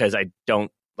here because I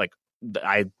don't like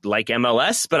I like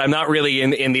MLS, but I'm not really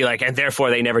in the like, and therefore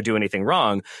they never do anything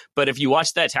wrong. But if you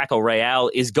watch that tackle,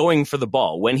 Real is going for the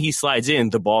ball. When he slides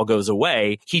in, the ball goes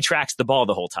away. He tracks the ball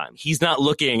the whole time. He's not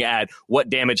looking at what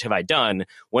damage have I done.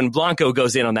 When Blanco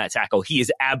goes in on that tackle, he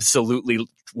is absolutely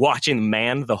watching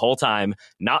man the whole time,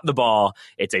 not the ball.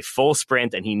 It's a full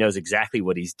sprint and he knows exactly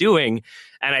what he's doing.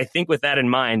 And I think with that in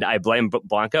mind, I blame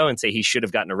Blanco and say he should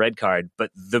have gotten a red card.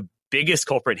 But the biggest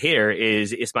culprit here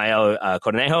is Ismael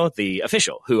Cornejo, the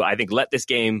official, who I think let this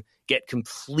game get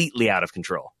completely out of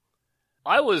control.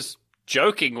 I was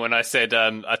joking when I said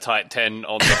a tight 10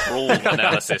 on the brawl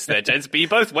analysis there, gents, but you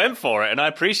both went for it, and I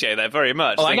appreciate that very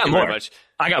much. Oh, Thank you very much.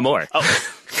 I got more. Oh,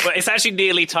 but it's actually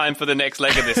nearly time for the next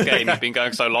leg of this game. You've been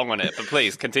going so long on it, but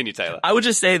please continue, Taylor. I would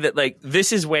just say that like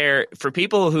this is where, for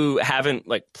people who haven't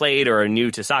like played or are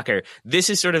new to soccer, this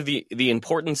is sort of the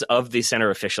importance of the center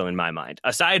official in my mind.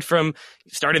 Aside from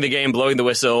starting the game, blowing the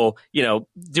whistle,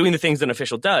 doing the things an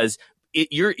official does,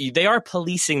 they are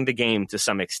policing the game to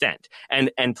some extent,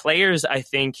 and players, I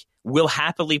think, will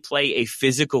happily play a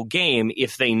physical game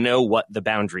if they know what the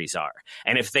boundaries are,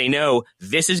 and if they know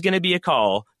this is going to be a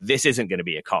call, this isn't going to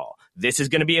be a call, this is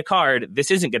going to be a card,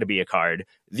 this isn't going to be a card.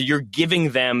 You're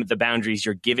giving them the boundaries,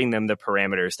 you're giving them the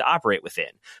parameters to operate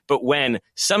within. But when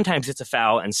sometimes it's a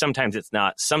foul and sometimes it's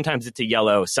not, sometimes it's a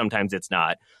yellow, sometimes it's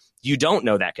not, you don't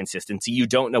know that consistency. You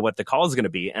don't know what the call is going to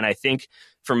be. And I think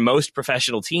for most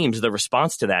professional teams, the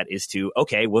response to that is to,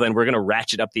 okay, well, then we're going to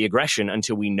ratchet up the aggression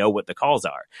until we know what the calls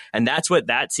are. And that's what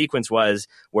that sequence was,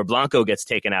 where Blanco gets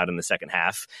taken out in the second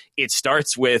half. It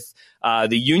starts with the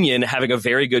Union having a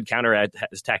very good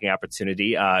counter-attacking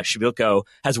opportunity. Shabilko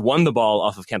has won the ball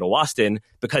off of Kendall Waston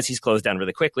because he's closed down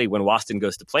really quickly. When Waston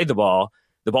goes to play the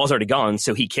ball's already gone,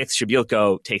 so he kicks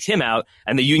Shabilko, takes him out,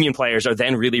 and the Union players are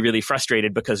then really, really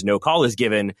frustrated because no call is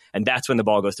given, and that's when the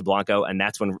ball goes to Blanco, and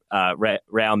that's when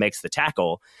Real makes the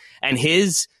tackle. And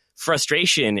his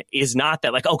frustration is not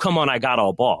that, like, oh, come on, I got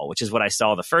all ball, which is what I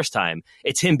saw the first time.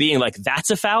 It's him being like, that's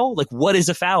a foul? Like, what is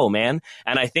a foul, man?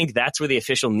 And I think that's where the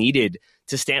official needed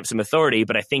to stamp some authority,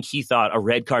 but I think he thought a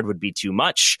red card would be too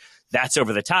much. That's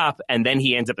over the top. And then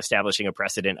he ends up establishing a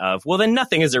precedent of, well, then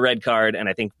nothing is a red card. And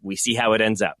I think we see how it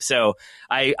ends up. So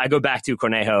I go back to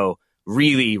Cornejo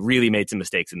really, really made some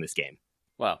mistakes in this game.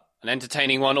 Well, an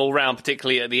entertaining one all round,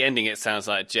 particularly at the ending, it sounds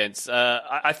like, gents.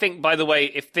 I think, by the way,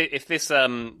 if this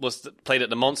was played at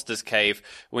the Monsters Cave,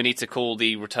 we need to call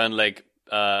the return leg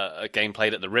a game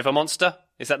played at the River Monster.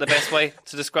 Is that the best way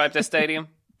to describe their stadium?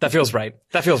 That feels right.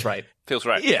 Feels right.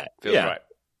 Yeah. Feels right.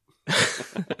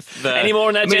 The, Any more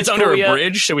on that? It's under a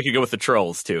bridge, so we could go with the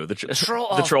Trolls too. The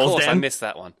Trolls Den. I missed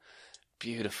that one.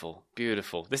 Beautiful,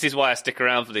 beautiful. This is why I stick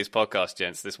around for these podcasts,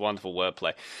 gents. This wonderful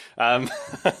wordplay. And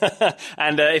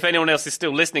if anyone else is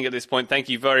still listening at this point, thank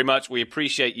you very much. We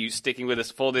appreciate you sticking with us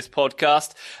for this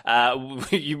podcast.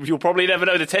 You'll probably never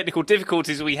know the technical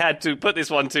difficulties we had to put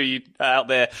this one to you out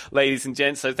there, ladies and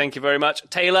gents. So thank you very much.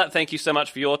 Taylor, thank you so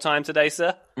much for your time today,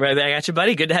 sir. Right back at you,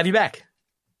 buddy. Good to have you back.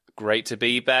 Great to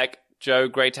be back. Joe,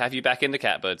 great to have you back in the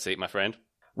catbird seat, my friend.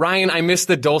 Ryan, I miss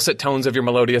the dulcet tones of your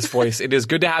melodious voice. It is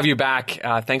good to have you back.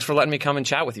 Thanks for letting me come and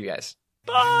chat with you guys.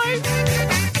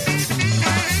 Bye!